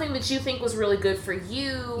like something that you think was really good for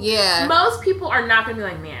you. Yeah. Most people are not going to be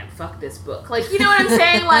like, man, fuck this book. Like, you know what I'm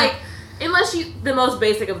saying? Like, unless the most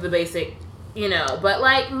basic of the basic, you know. But,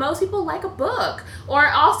 like, most people like a book. Or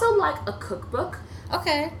also like a cookbook.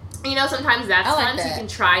 Okay. You know, sometimes that's fun, so you can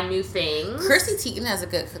try new things. Chrissy Teigen has a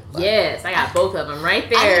good cookbook. Yes, I got both of them right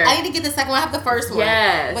there. I need to get the second one. I have the first one.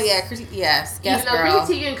 Yes. But yeah, Chrissy, yes, girl.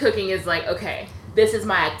 Chrissy Teigen cooking is like, okay, this is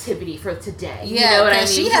my activity for today. Yeah, you know what I mean?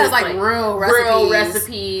 She has like real recipes. Real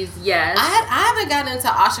recipes, yes. I haven't gotten into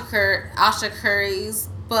Asha Curry's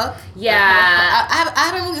book. Yeah. I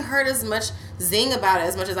haven't really heard as much zing about it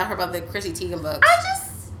as much as I heard about the Chrissy Teigen book.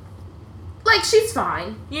 Like, she's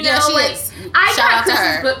fine, you know. Yeah, she like, is. I got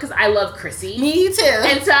Chrissy's book because I love Chrissy. Me too.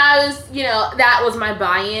 And so I was, you know, that was my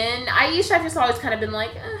buy-in. Aisha, I've just always kind of been like,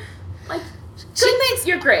 she makes.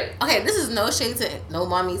 You're great. Okay, this is no shade to no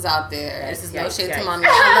mommies out there. This is no shade to mommies.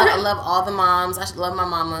 I love all the moms. I should love my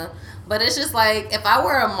mama. But it's just like, if I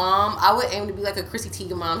were a mom, I would aim to be like a Chrissy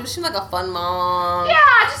Teigen mom. She's like a fun mom. Yeah,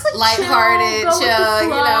 just like lighthearted,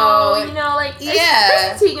 chill, you know, like,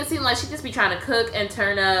 yeah. Chrissy Teigen seemed like she'd just be trying to cook and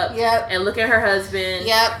turn up and look at her husband.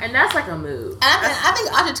 Yep. And that's like a move. And I think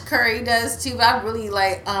Asha Curry does too, but I really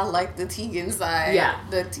like the Teigen side. Yeah.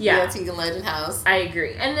 The Teigen Legend House. I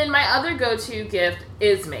agree. And then my other go-to gift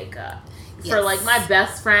is makeup. Yes. For like my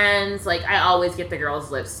best friends, like I always get the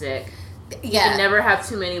girls' lipstick. You can never have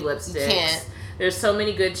too many lipsticks. You can't. There's so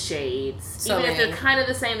many good shades. Even if they're kind of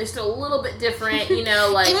the same, they're still a little bit different, you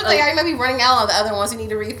know, like... Even if they might be running out on the other ones, you need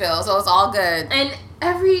to refill, so it's all good. And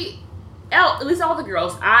at least all the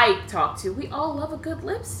girls I talk to, we all love a good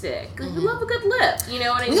lipstick. Like, we love a good lip. You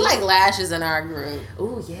know what I mean? We like lashes in our group.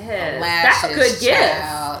 Oh, yes. Lashes, that's a good gift.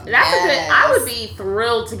 Child. That's a good... I would be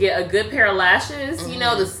thrilled to get a good pair of lashes. You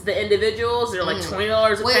know, the individuals, they're like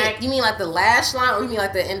 $20 a pack. You mean like the lash line, or you mean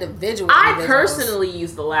like the individual? I personally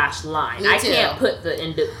use the lash line. I can't put the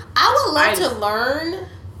I would love to learn...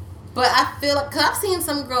 But I feel like, because I've seen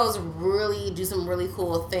some girls really do some really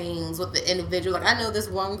cool things with the individual. Like, I know this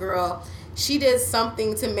one girl, she did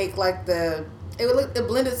something to make, like, it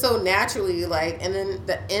blended so naturally, like, and then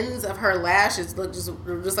the ends of her lashes looked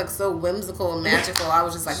just like, so whimsical and magical. I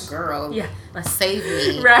was just like, girl, save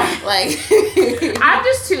me. Right. Like, I'm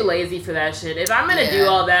just too lazy for that shit. If I'm going to do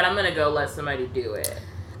all that, I'm going to go let somebody do it.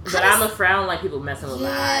 But I'm afraid I don't like people messing with my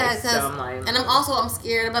eyes. So I'm like... And I'm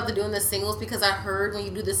scared about doing the singles, because I heard when you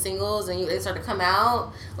do the singles and they start to come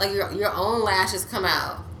out, like your own lashes come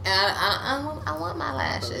out. And I want my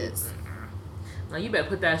lashes. Now you better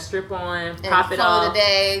put that strip on, and pop it off. Call it a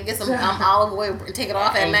day, get some olive oil, and take it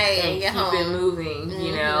off at night, and get home. Keep it moving,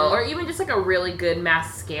 you know. Or even just like a really good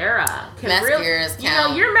mascara. Mascaras count. You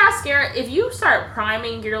know, your mascara, if you start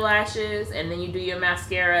priming your lashes and then you do your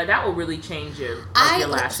mascara, that will really change your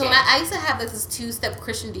lash game. I used to have this 2-step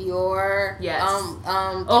Christian Dior. Yes. You know what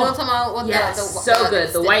I'm talking about? Yes, so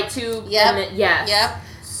good. The white tube. Yep. Yep.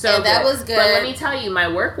 So and that was good. But let me tell you,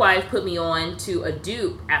 my work wife put me on to a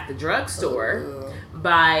dupe at the drugstore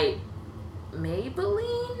by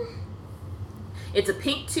Maybelline. It's a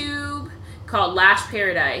pink tube called Lash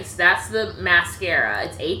Paradise. That's the mascara.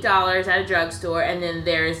 It's $8 at a drugstore. And then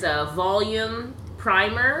there's a volume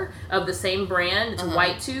primer of the same brand. It's a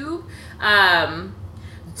white tube.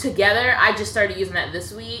 Together, I just started using that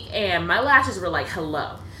this week, and my lashes were like,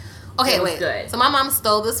 hello. Okay, wait. Good. So my mom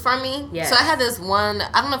stole this from me. Yes. So I had this one.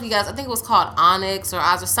 I don't know if you guys. I think it was called Onyx or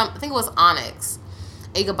Oz or something. I think it was Onyx.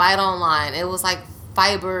 You could buy it online. It was like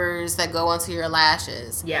fibers that go onto your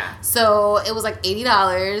lashes. Yeah. So it was like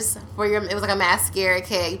 $80 for your. It was like a mascara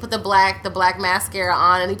kit. You put the black mascara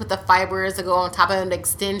on, and you put the fibers that go on top of it and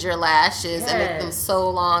extend your lashes and make them so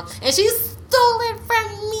long. And she stole it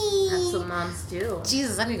from me. That's what moms do.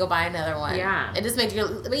 Jesus, I need to go buy another one. Yeah. It just made you.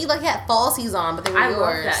 I mean, you like had falsies on, but they were yours. I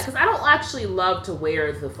love that because I don't actually love to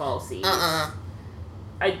wear the falsies.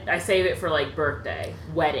 I save it for like birthday,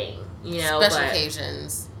 wedding, you know, special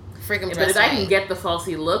occasions. Freaking but if I can get the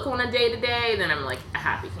falsy look on a day-to-day, then I'm like a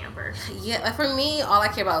happy camper. Yeah, like for me, all I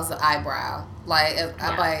care about is the eyebrow. Like,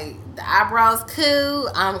 I'm like, the eyebrow's cool,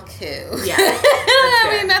 I'm cool. Yeah.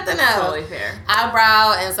 I mean, nothing else. Totally fair.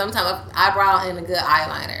 Eyebrow and sometimes eyebrow and a good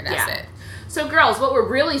eyeliner. That's it. So, girls, what we're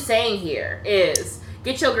really saying here is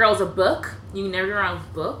get your girls a book. You can never go wrong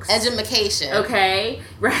with books. Edumacation. Okay?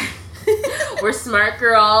 Right. We're smart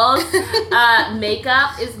girls.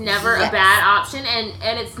 Makeup is never a bad option,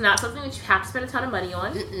 and it's not something that you have to spend a ton of money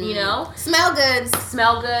on. You know, smell goods.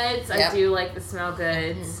 I do like the smell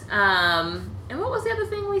goods. And what was the other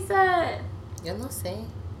thing we said? Yo no sé.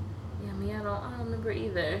 Yeah, I don't remember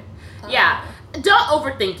either. Yeah. Don't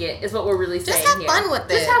overthink it is what we're really saying here. Just have fun with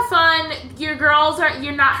it. Just have fun.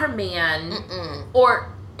 You're not her man. Or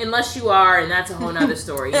unless you are, and that's a whole nother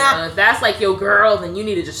story. You know? If that's like your girl, then you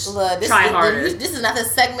need to just try harder. This is not a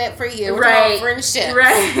segment for you. We're talking about friendship.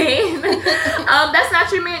 Right. That's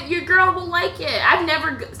not your man. Your girl will like it.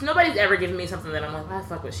 Nobody's ever given me something that I'm like, why the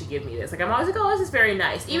fuck would she give me this? Like, I'm always like, oh, this is very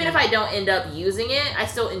nice. Even if I don't end up using it, I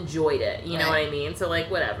still enjoyed it. You know what I mean? So, like,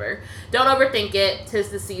 whatever. Don't overthink it. 'Tis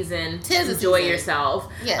the season. Enjoy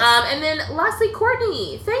yourself. Yes. And then, lastly,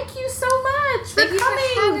 Courtney, thank you so much for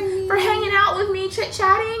coming, for hanging out with me,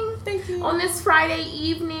 chit-chatting. Thank you. On this Friday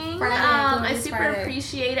evening. I super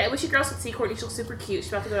appreciate it. I wish you girls could see Courtney. She looks super cute.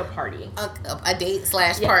 She's about to go to a party. A date /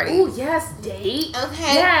 party. Oh, yes. Date.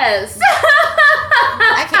 Okay. Yes.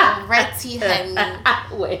 I can't wait to you, honey.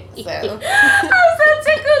 Wait. So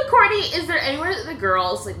take a Courtney, is there anywhere that the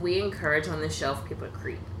girls, like, we encourage on this show for people to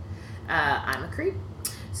creep? I'm a creep.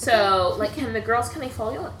 So, like, can the girls, can they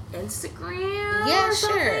follow you on Instagram? Yeah,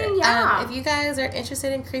 sure. Yeah. If you guys are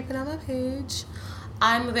interested in creeping on my page,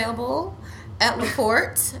 I'm available at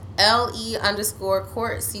LeCourt, LE_Court,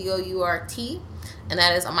 COURT. And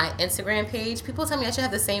that is on my Instagram page. People tell me I should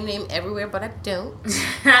have the same name everywhere, but I don't.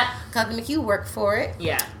 Because they make you work for it.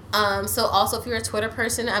 Yeah. So also, if you're a Twitter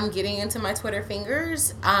person, I'm getting into my Twitter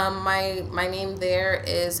fingers. My name there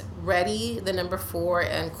is Ready, the number 4,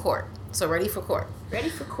 and Court. So Ready for Court. Ready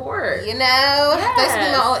for Court. You know? Yes. That's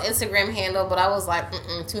been my old Instagram handle, but I was like,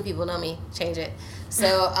 too many people know me. Change it.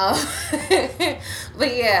 So,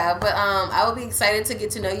 but yeah, I will be excited to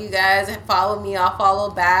get to know you guys. Follow me, I'll follow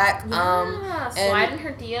back. Slide in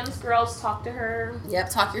her DMs, girls, talk to her. Yep,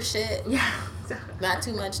 talk your shit. Yeah. Not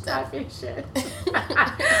too much stuff. Talk your shit. And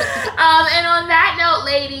on that note,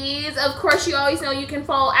 ladies, of course, you always know you can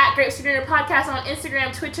follow at Grapes for Dinner Podcast on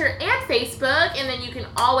Instagram, Twitter, and Facebook. And then you can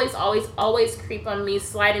always, always, always creep on me,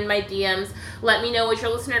 slide in my DMs. Let me know what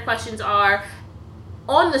your listener questions are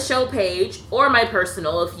on the show page or my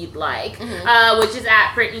personal if you'd like, which is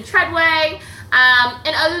at Brittany Treadway.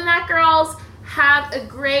 And other than that, girls, have a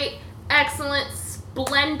great, excellent,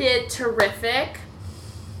 splendid, terrific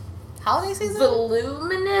holiday season?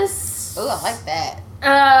 Voluminous. Oh, I like that.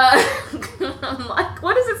 I'm like,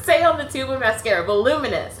 what does it say on the tube of mascara?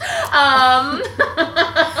 Voluminous. My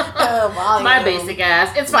basic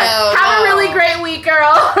ass. It's fine. Have a really great week,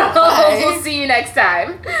 girl. We'll see you next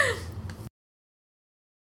time.